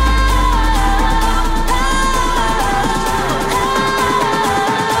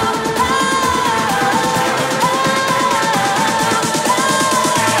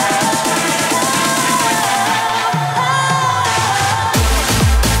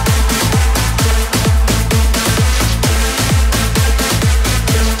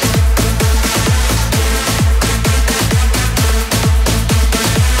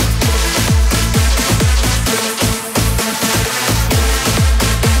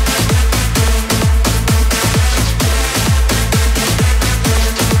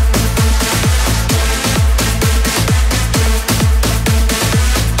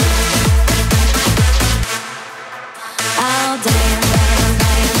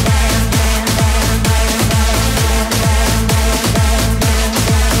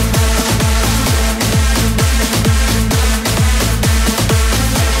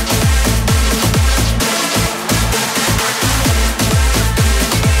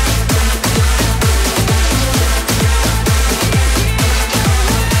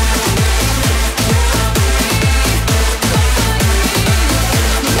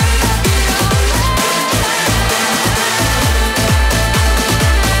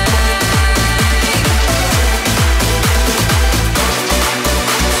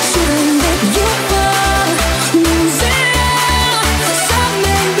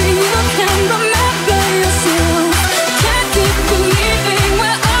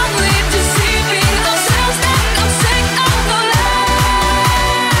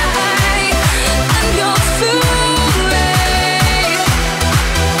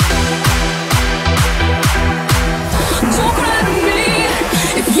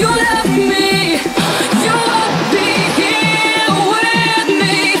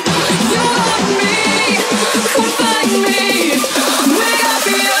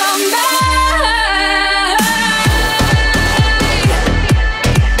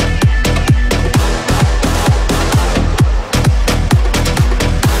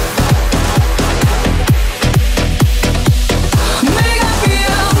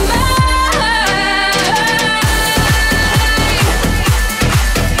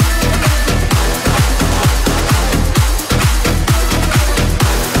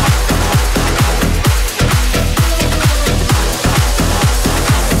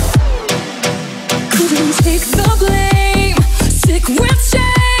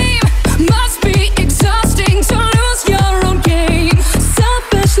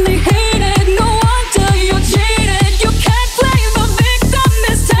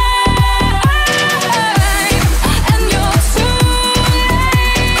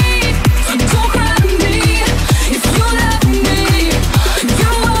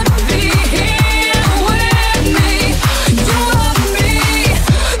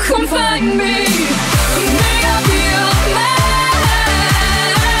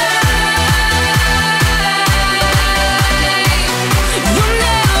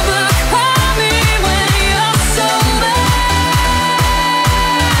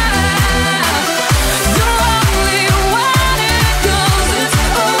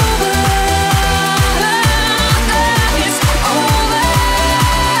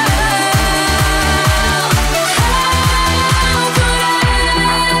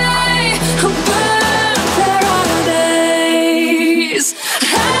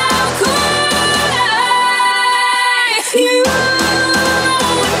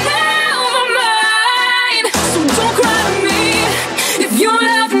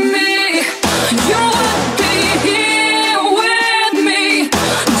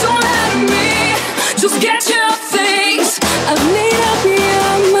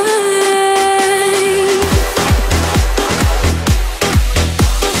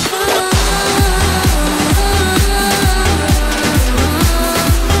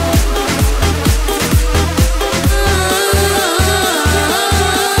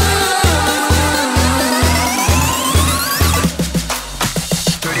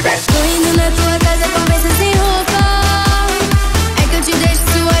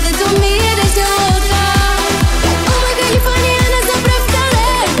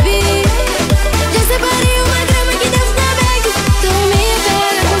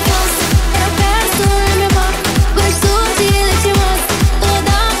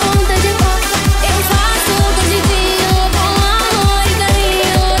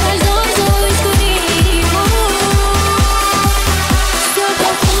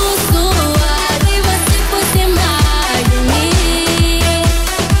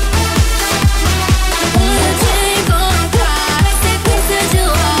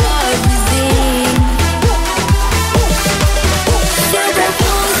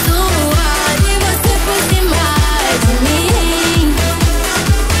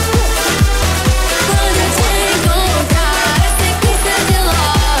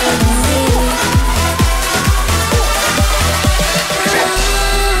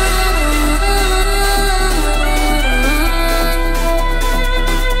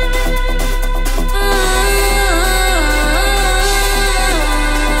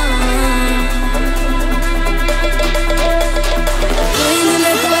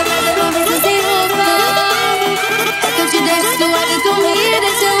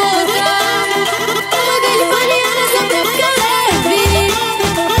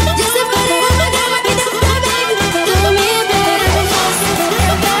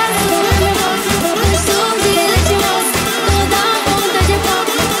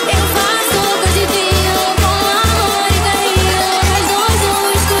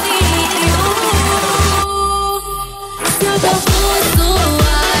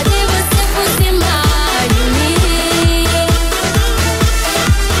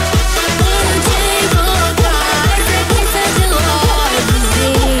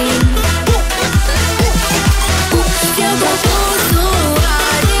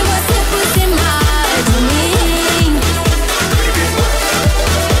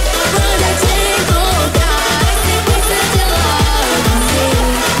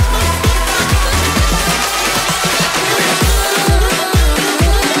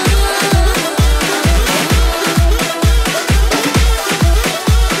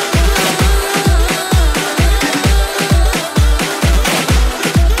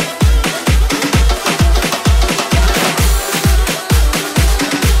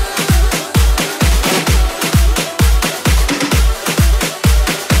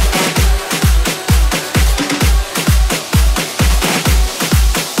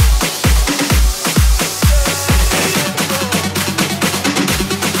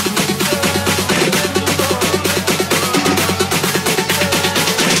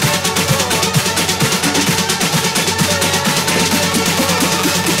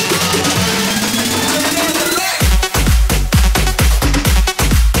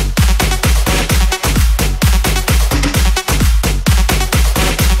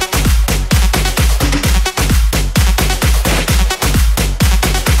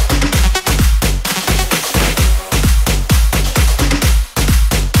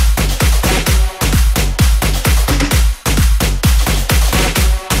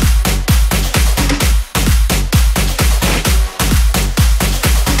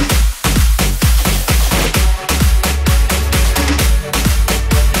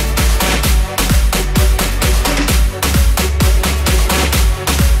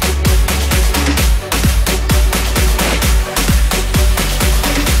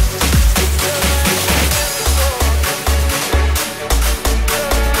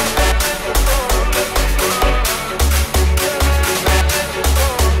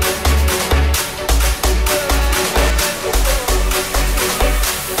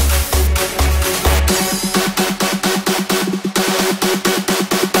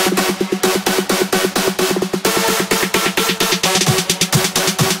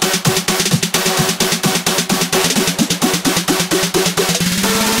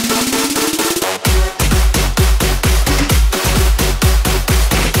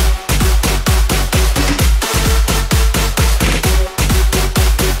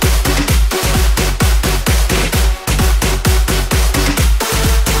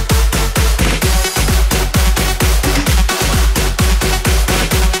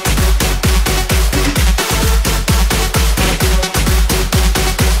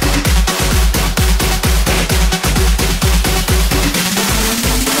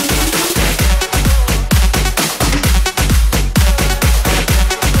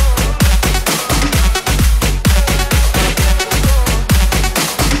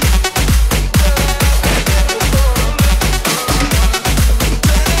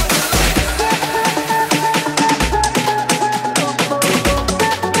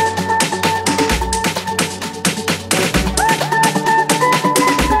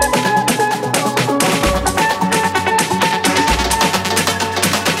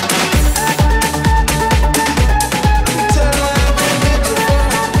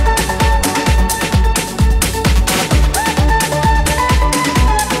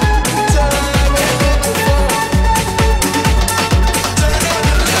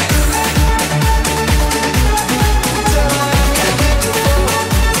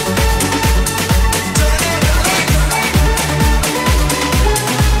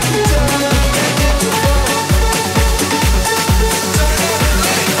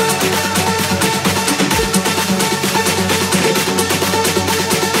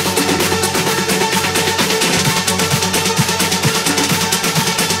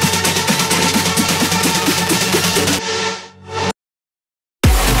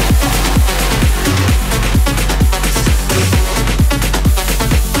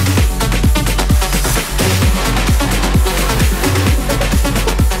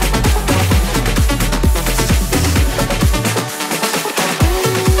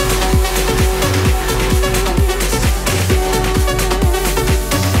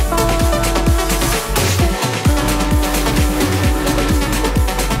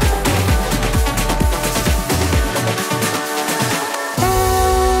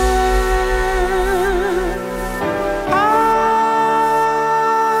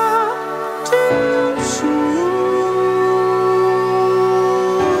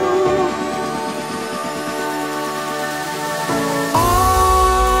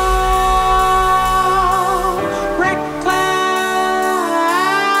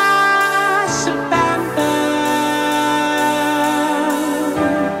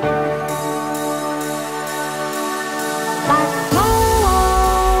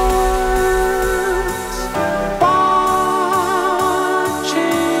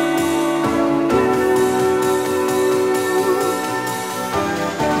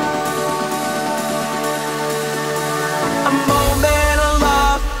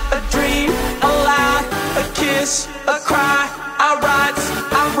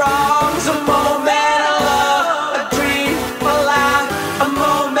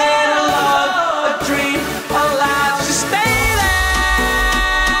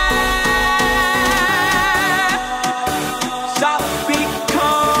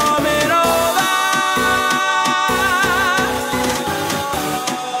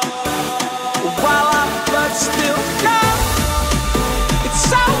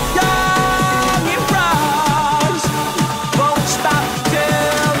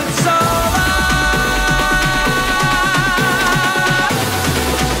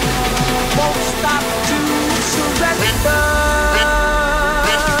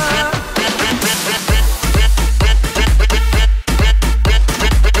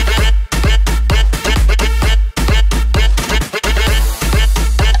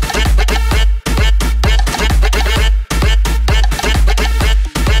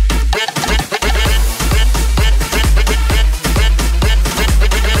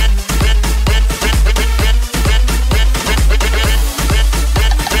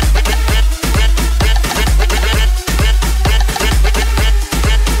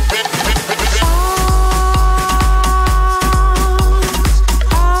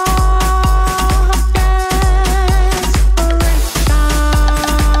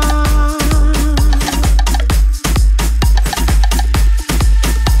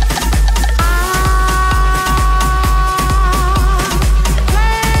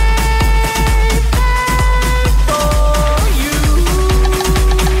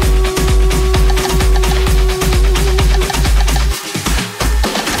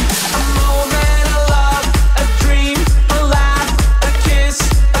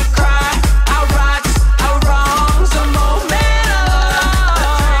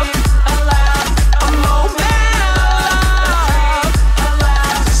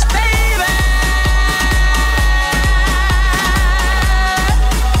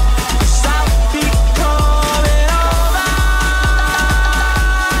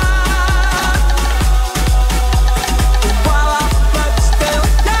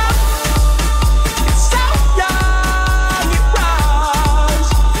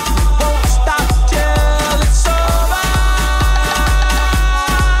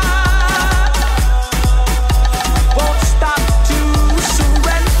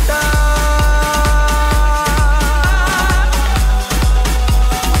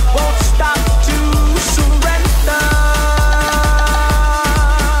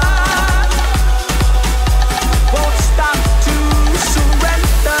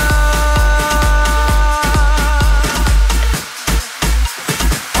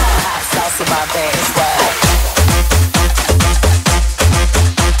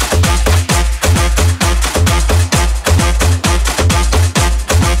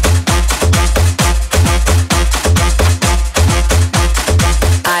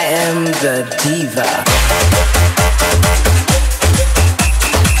 diva.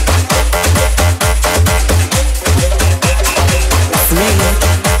 It's me.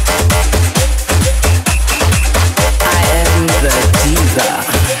 I am the diva.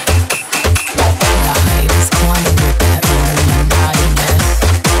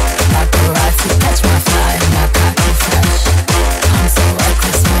 Catch my fly and my cocky fresh. I'm so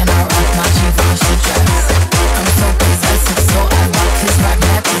reckless when I rock my Givenchy dress. I'm so possessive, so I rock his rock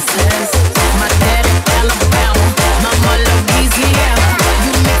mattresses. My daddy Alabama, mama Louisiana.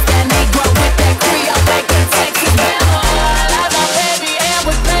 You mix that Negro with that Creole, make it Texas Bama. I like my baby hair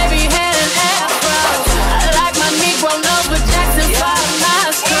with baby head and afro. I like my Negro nose with Jackson 5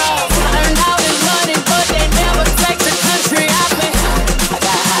 nostrils. Learned how to money, but they never take the country out me. I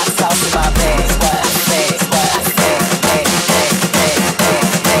got hot sauce in my bag.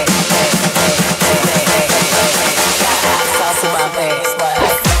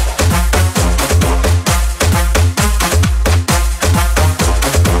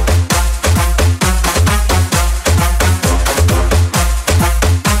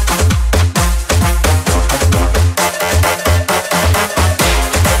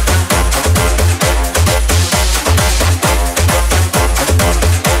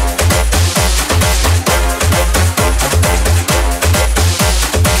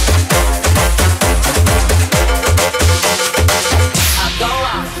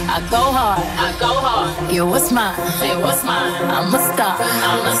 I'm a star,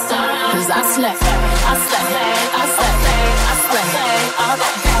 cause I slap, all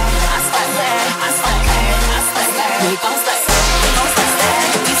day. We gon' slap,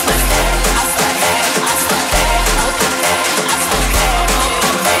 we slap,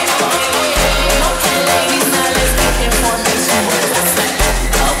 okay, ladies, now let's get information.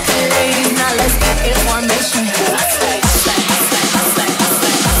 Okay, ladies, now let's get information.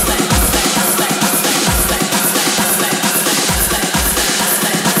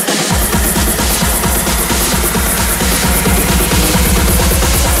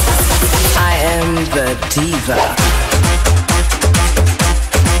 The diva.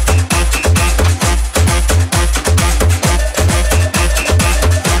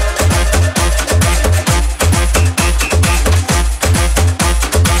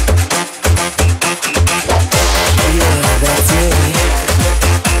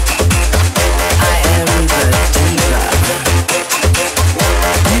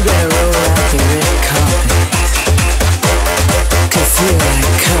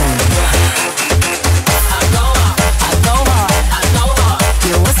 I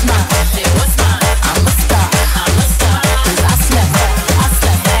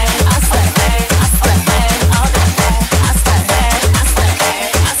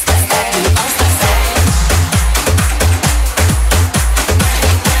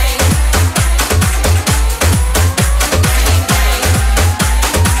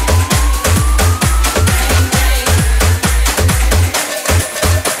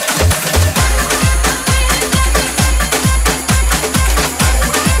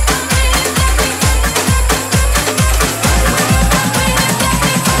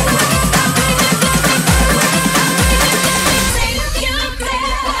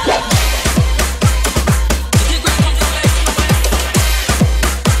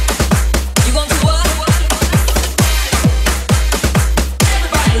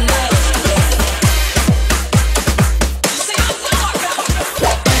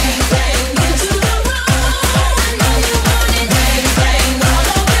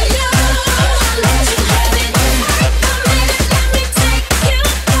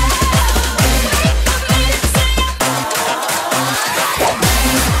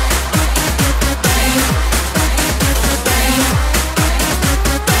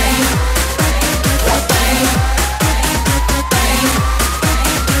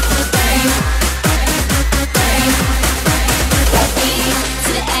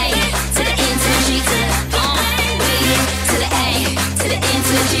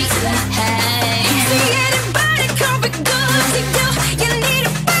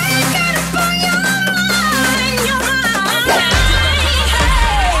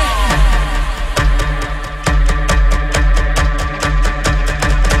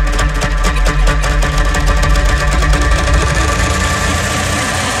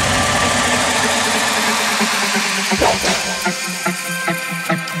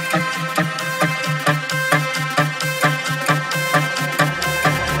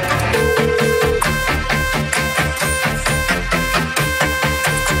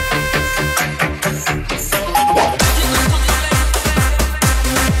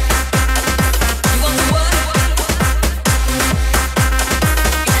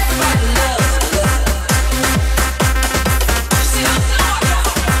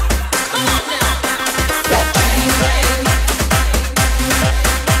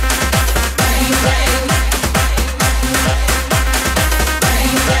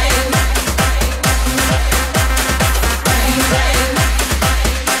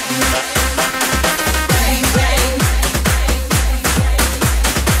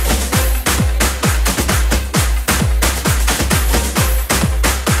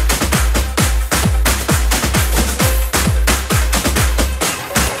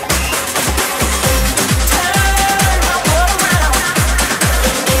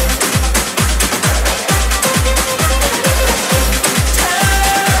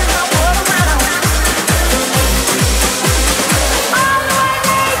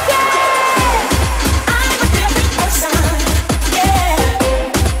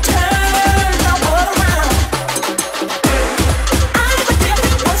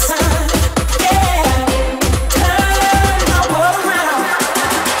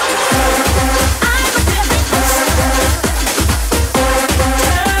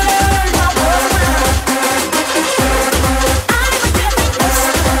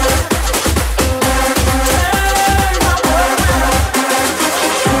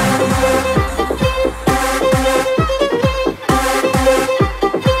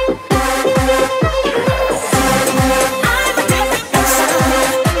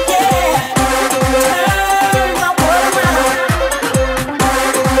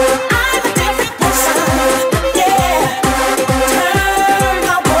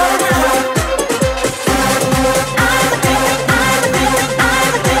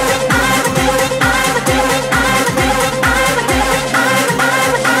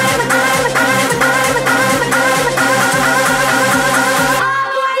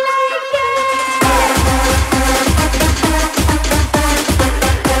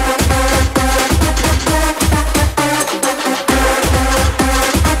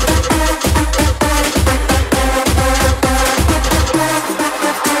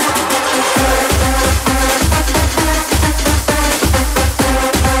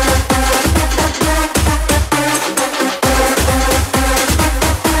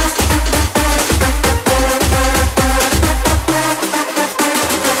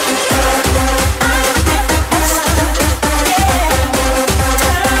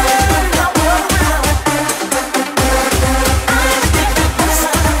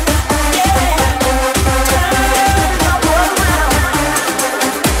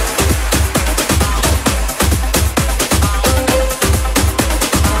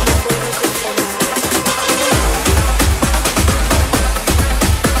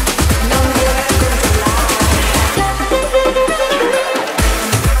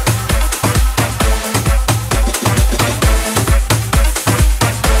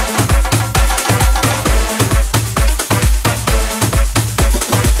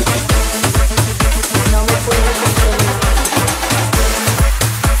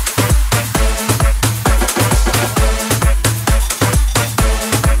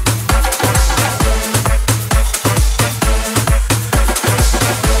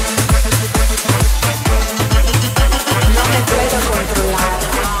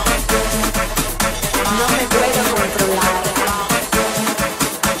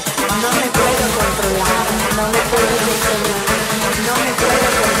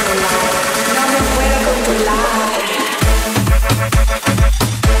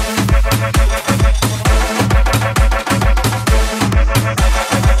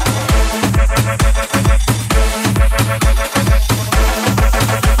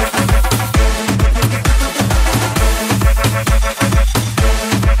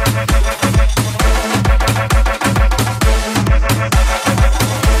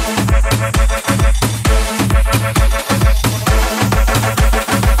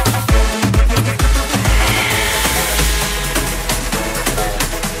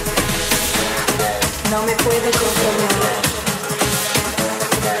No me puedo controlar.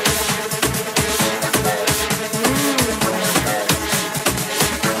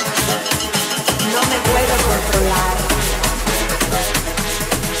 No me puedo controlar.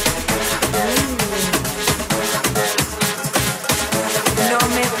 No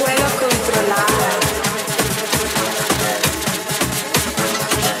me puedo controlar.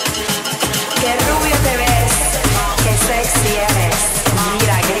 Qué rubio te ves, qué sexy eres.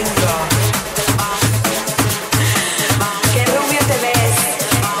 Mira, gringo. Qué rubio te ves,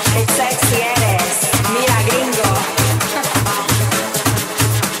 qué sexy eres. Mira, gringo.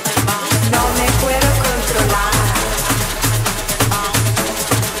 No me puedo controlar.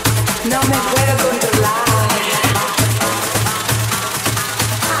 No me puedo controlar.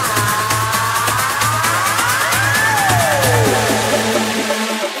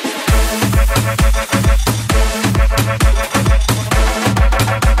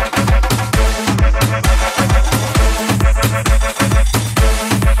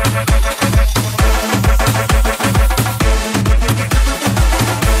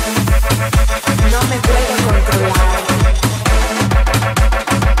 No me puedo controlar.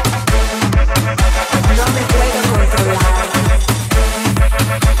 No me puedo controlar.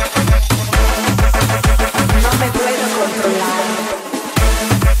 No me puedo controlar.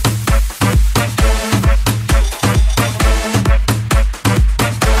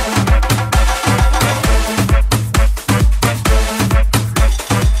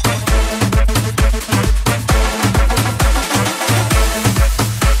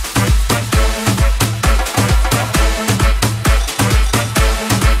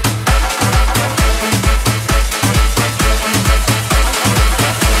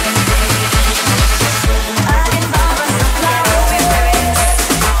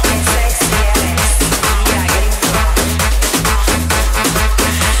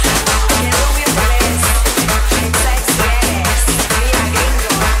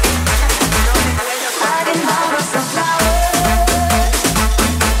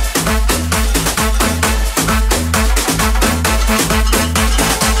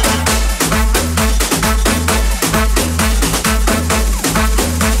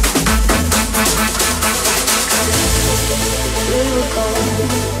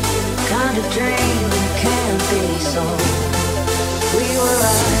 Kind of dream that can't be so. We were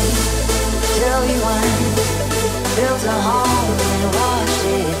right till we went, built a home